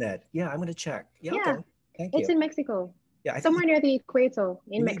the internet. Yeah, I'm going to check. Yeah, Yeah. okay. Thank you. It's in Mexico. Yeah, Somewhere near the equator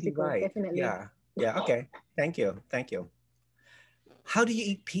in Mexico, right. definitely. Yeah. Yeah, okay. Thank you. Thank you. How do you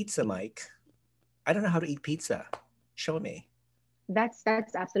eat pizza, Mike? I don't know how to eat pizza. Show me. That's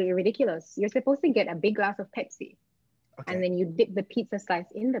absolutely ridiculous. You're supposed to get a big glass of Pepsi. Okay. And then you dip the pizza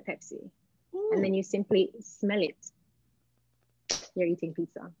slice in the Pepsi. Ooh. And then you simply smell it. You're eating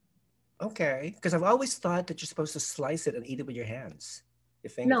pizza. Okay. Because I've always thought that you're supposed to slice it and eat it with your hands. Your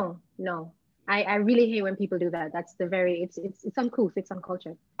fingers. No. I really hate when people do that. That's it's uncouth. It's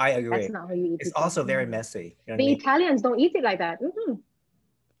uncultured. I agree. That's not how you eat It's pizza. also very messy. You know The what I mean? Italians don't eat it like that. Mm-hmm.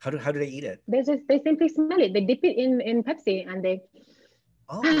 How do they eat it? They simply smell it. They dip it in Pepsi and they.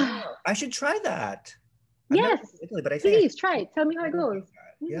 Oh, wow. I should try that. I've never Yes. been to Italy, but I think Please try it. Tell me how it goes.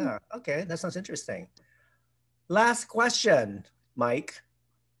 Yeah. Okay. That sounds interesting. Last question, Mike.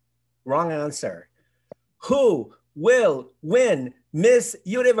 Wrong answer. Who will win Miss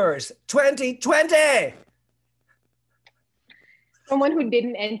Universe 2020? Someone who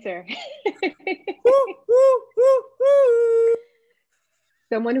didn't enter. Woo, woo, woo, woo.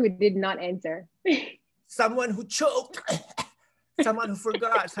 Someone who did not enter. Someone who choked. Someone who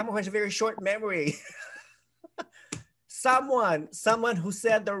forgot. Someone who has a very short memory. Someone who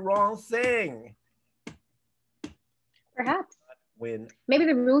said the wrong thing. Perhaps. Win. Maybe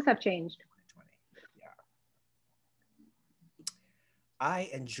the rules have changed. Yeah. I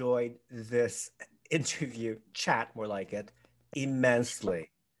enjoyed this interview, chat more like it, immensely.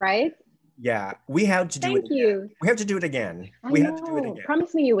 Right? Yeah, we have to do it again. Thank you. We have to do it again. I We know. have to do it again.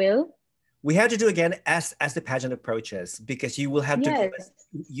 Promise me you will. We have to do it again as the pageant approaches, because you will have to give us,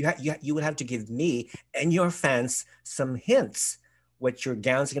 Yes. you will have to give me and your fans some hints what your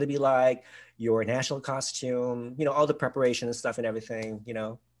gown's going to be like, your national costume, all the preparation and stuff and everything,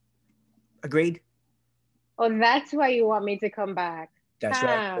 Agreed? Oh, that's why you want me to come back. That's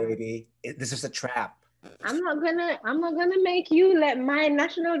right, baby. This is a trap. I'm not gonna make you let my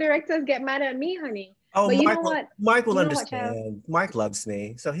national directors get mad at me, honey. Oh, But you know what? Mark will You know what, child? understand. Mark loves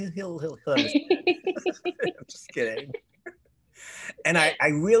me, so he'll understand. I'm just kidding. And I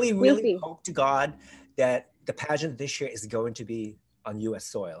really, We'll really see. hope to God that the pageant this year is going to be on US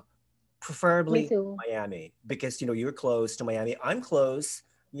soil, Me preferably too. Miami, because you're close to Miami. I'm close.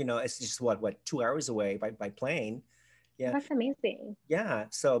 It's just what 2 hours away by plane. Yeah, That's amazing. yeah.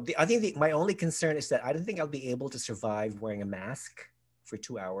 So I think my only concern is that I don't think I'll be able to survive wearing a mask for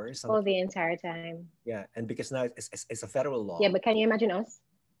 2 hours on the Oh, plane. the entire time. Yeah, and because now it's a federal Yeah, law. but can you imagine us?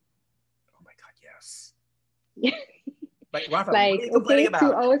 Oh my God, yes. Like Rafa, what are Like, you complaining okay, two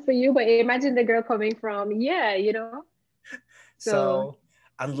about? hours for you, but imagine the girl coming from, yeah, you know? So So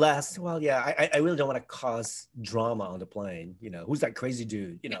unless, well, yeah, I really don't want to cause drama on the plane. Who's that crazy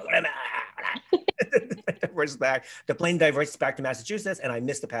dude? Diverts back. The plane diverts back to Massachusetts, and I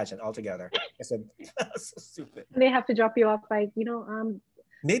missed the pageant altogether. I said, so stupid. they have to drop you off, like, Maybe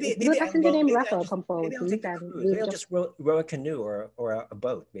will maybe I'll passenger row. named Rafa come forward, Maybe I'll please? take the And cruise. we'll Maybe I'll just, just row a canoe or a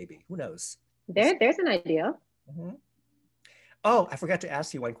boat. Maybe, who knows? We'll see. there's an idea. Mhm. Oh, I forgot to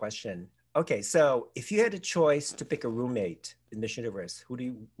ask you one question. Okay, so if you had a choice to pick a roommate in Miss Universe, who do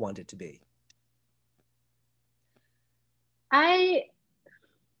you want it to be? I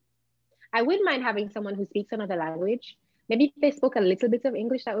I wouldn't mind having someone who speaks another language. Maybe if they spoke a little bit of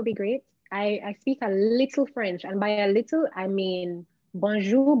English, that would be great. I speak a little French, and by a little, I mean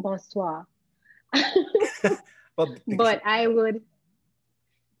bonjour, bonsoir. Well, because But I would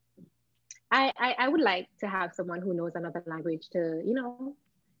like to have someone who knows another language to,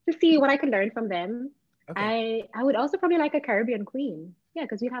 to see what I could learn from them. okay. I would also probably like a Caribbean queen. Yeah,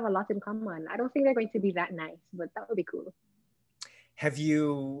 because we'd have a lot in common. I don't think they're going to be that nice, but that would be cool. Have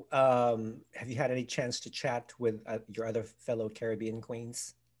you had any chance to chat with your other fellow Caribbean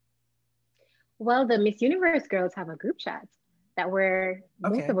queens? Well, the Miss Universe girls have a group chat that where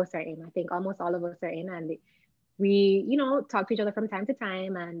most Okay. of us are in. I think almost all of us are in, and we, talk to each other from time to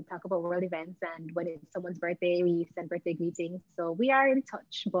time and talk about world events. And when it's someone's birthday, we send birthday greetings. So we are in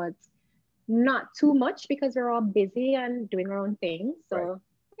touch, but not too much because we're all busy and doing our own thing. Right. So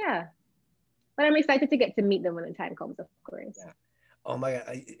yeah, but I'm excited to get to meet them when the time comes, of course. Yeah. Oh my God,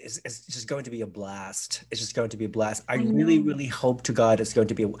 it's just going to be a blast. It's just going to be a blast. I I really, know. really hope to God it's going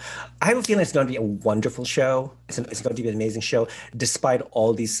to be, I have a feeling it's going to be a wonderful show. It's going to be an amazing show, despite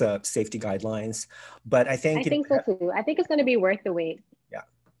all these safety guidelines. But I I think, think so too. I think it's going to be worth the wait. yeah,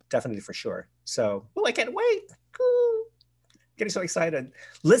 definitely for sure. So, well, I can't wait. Cool. Getting so excited.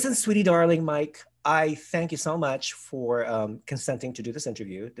 Listen, sweetie darling, Mike, I thank you so much for consenting to do this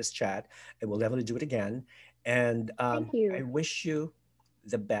interview, this chat, and we'll definitely do it again. And Thank I you. wish you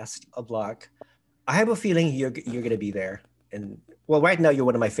the best of luck. I have a feeling you're gonna be there. And well, right now you're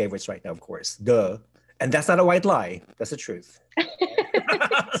one of my favorites right now, of course. Duh. And that's not a white lie. That's the truth.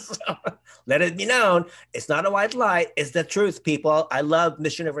 So, let it be known. It's not a white lie. It's the truth, people. I love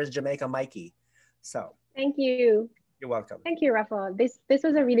Miss Universe Jamaica Mikey. So Thank you. you're welcome. Thank you, Rafa. This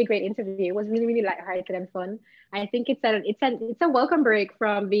was a really great interview. It was really, really lighthearted and fun. I think it's a welcome break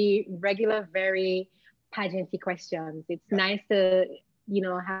from the regular, very pageanty questions. It's Yeah. nice to,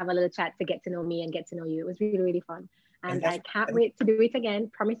 have a little chat to get to know me and get to know you. It was really, really fun. And And that's I can't wait to do it again.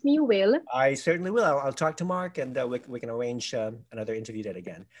 Promise me you will. I certainly will. I'll talk to Mark and we can arrange another interview date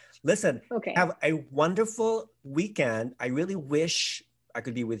again. Listen, Okay. have a wonderful weekend. I really wish I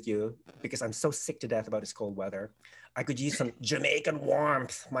could be with you because I'm so sick to death about this cold weather. I could use some Jamaican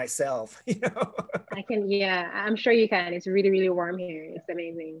warmth myself, I can, yeah, I'm sure you can. It's really, really warm here. It's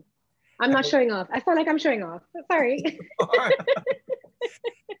amazing. I'm Have not showing off. I feel like I'm showing off. Sorry.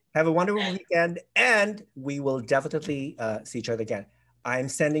 have a wonderful weekend, and we will definitely see each other again. I'm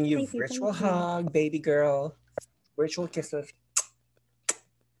sending you Thank you. Thank virtual you. hug, baby girl, virtual kisses.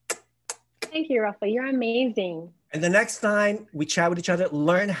 Thank you, Rafa. You're amazing. And the next time we chat with each other,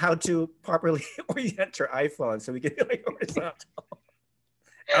 learn how to properly orient your iPhone so we can be like horizontal.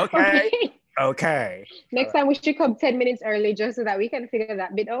 Okay. Okay. Okay. All Next right. time we should come 10 minutes early just so that we can figure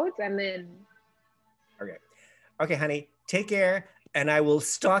that bit out and then. Okay. Okay, honey. Take care. And I will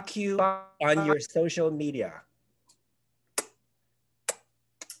stalk you on your social media.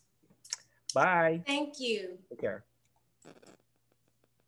 Bye. Thank you. Take care.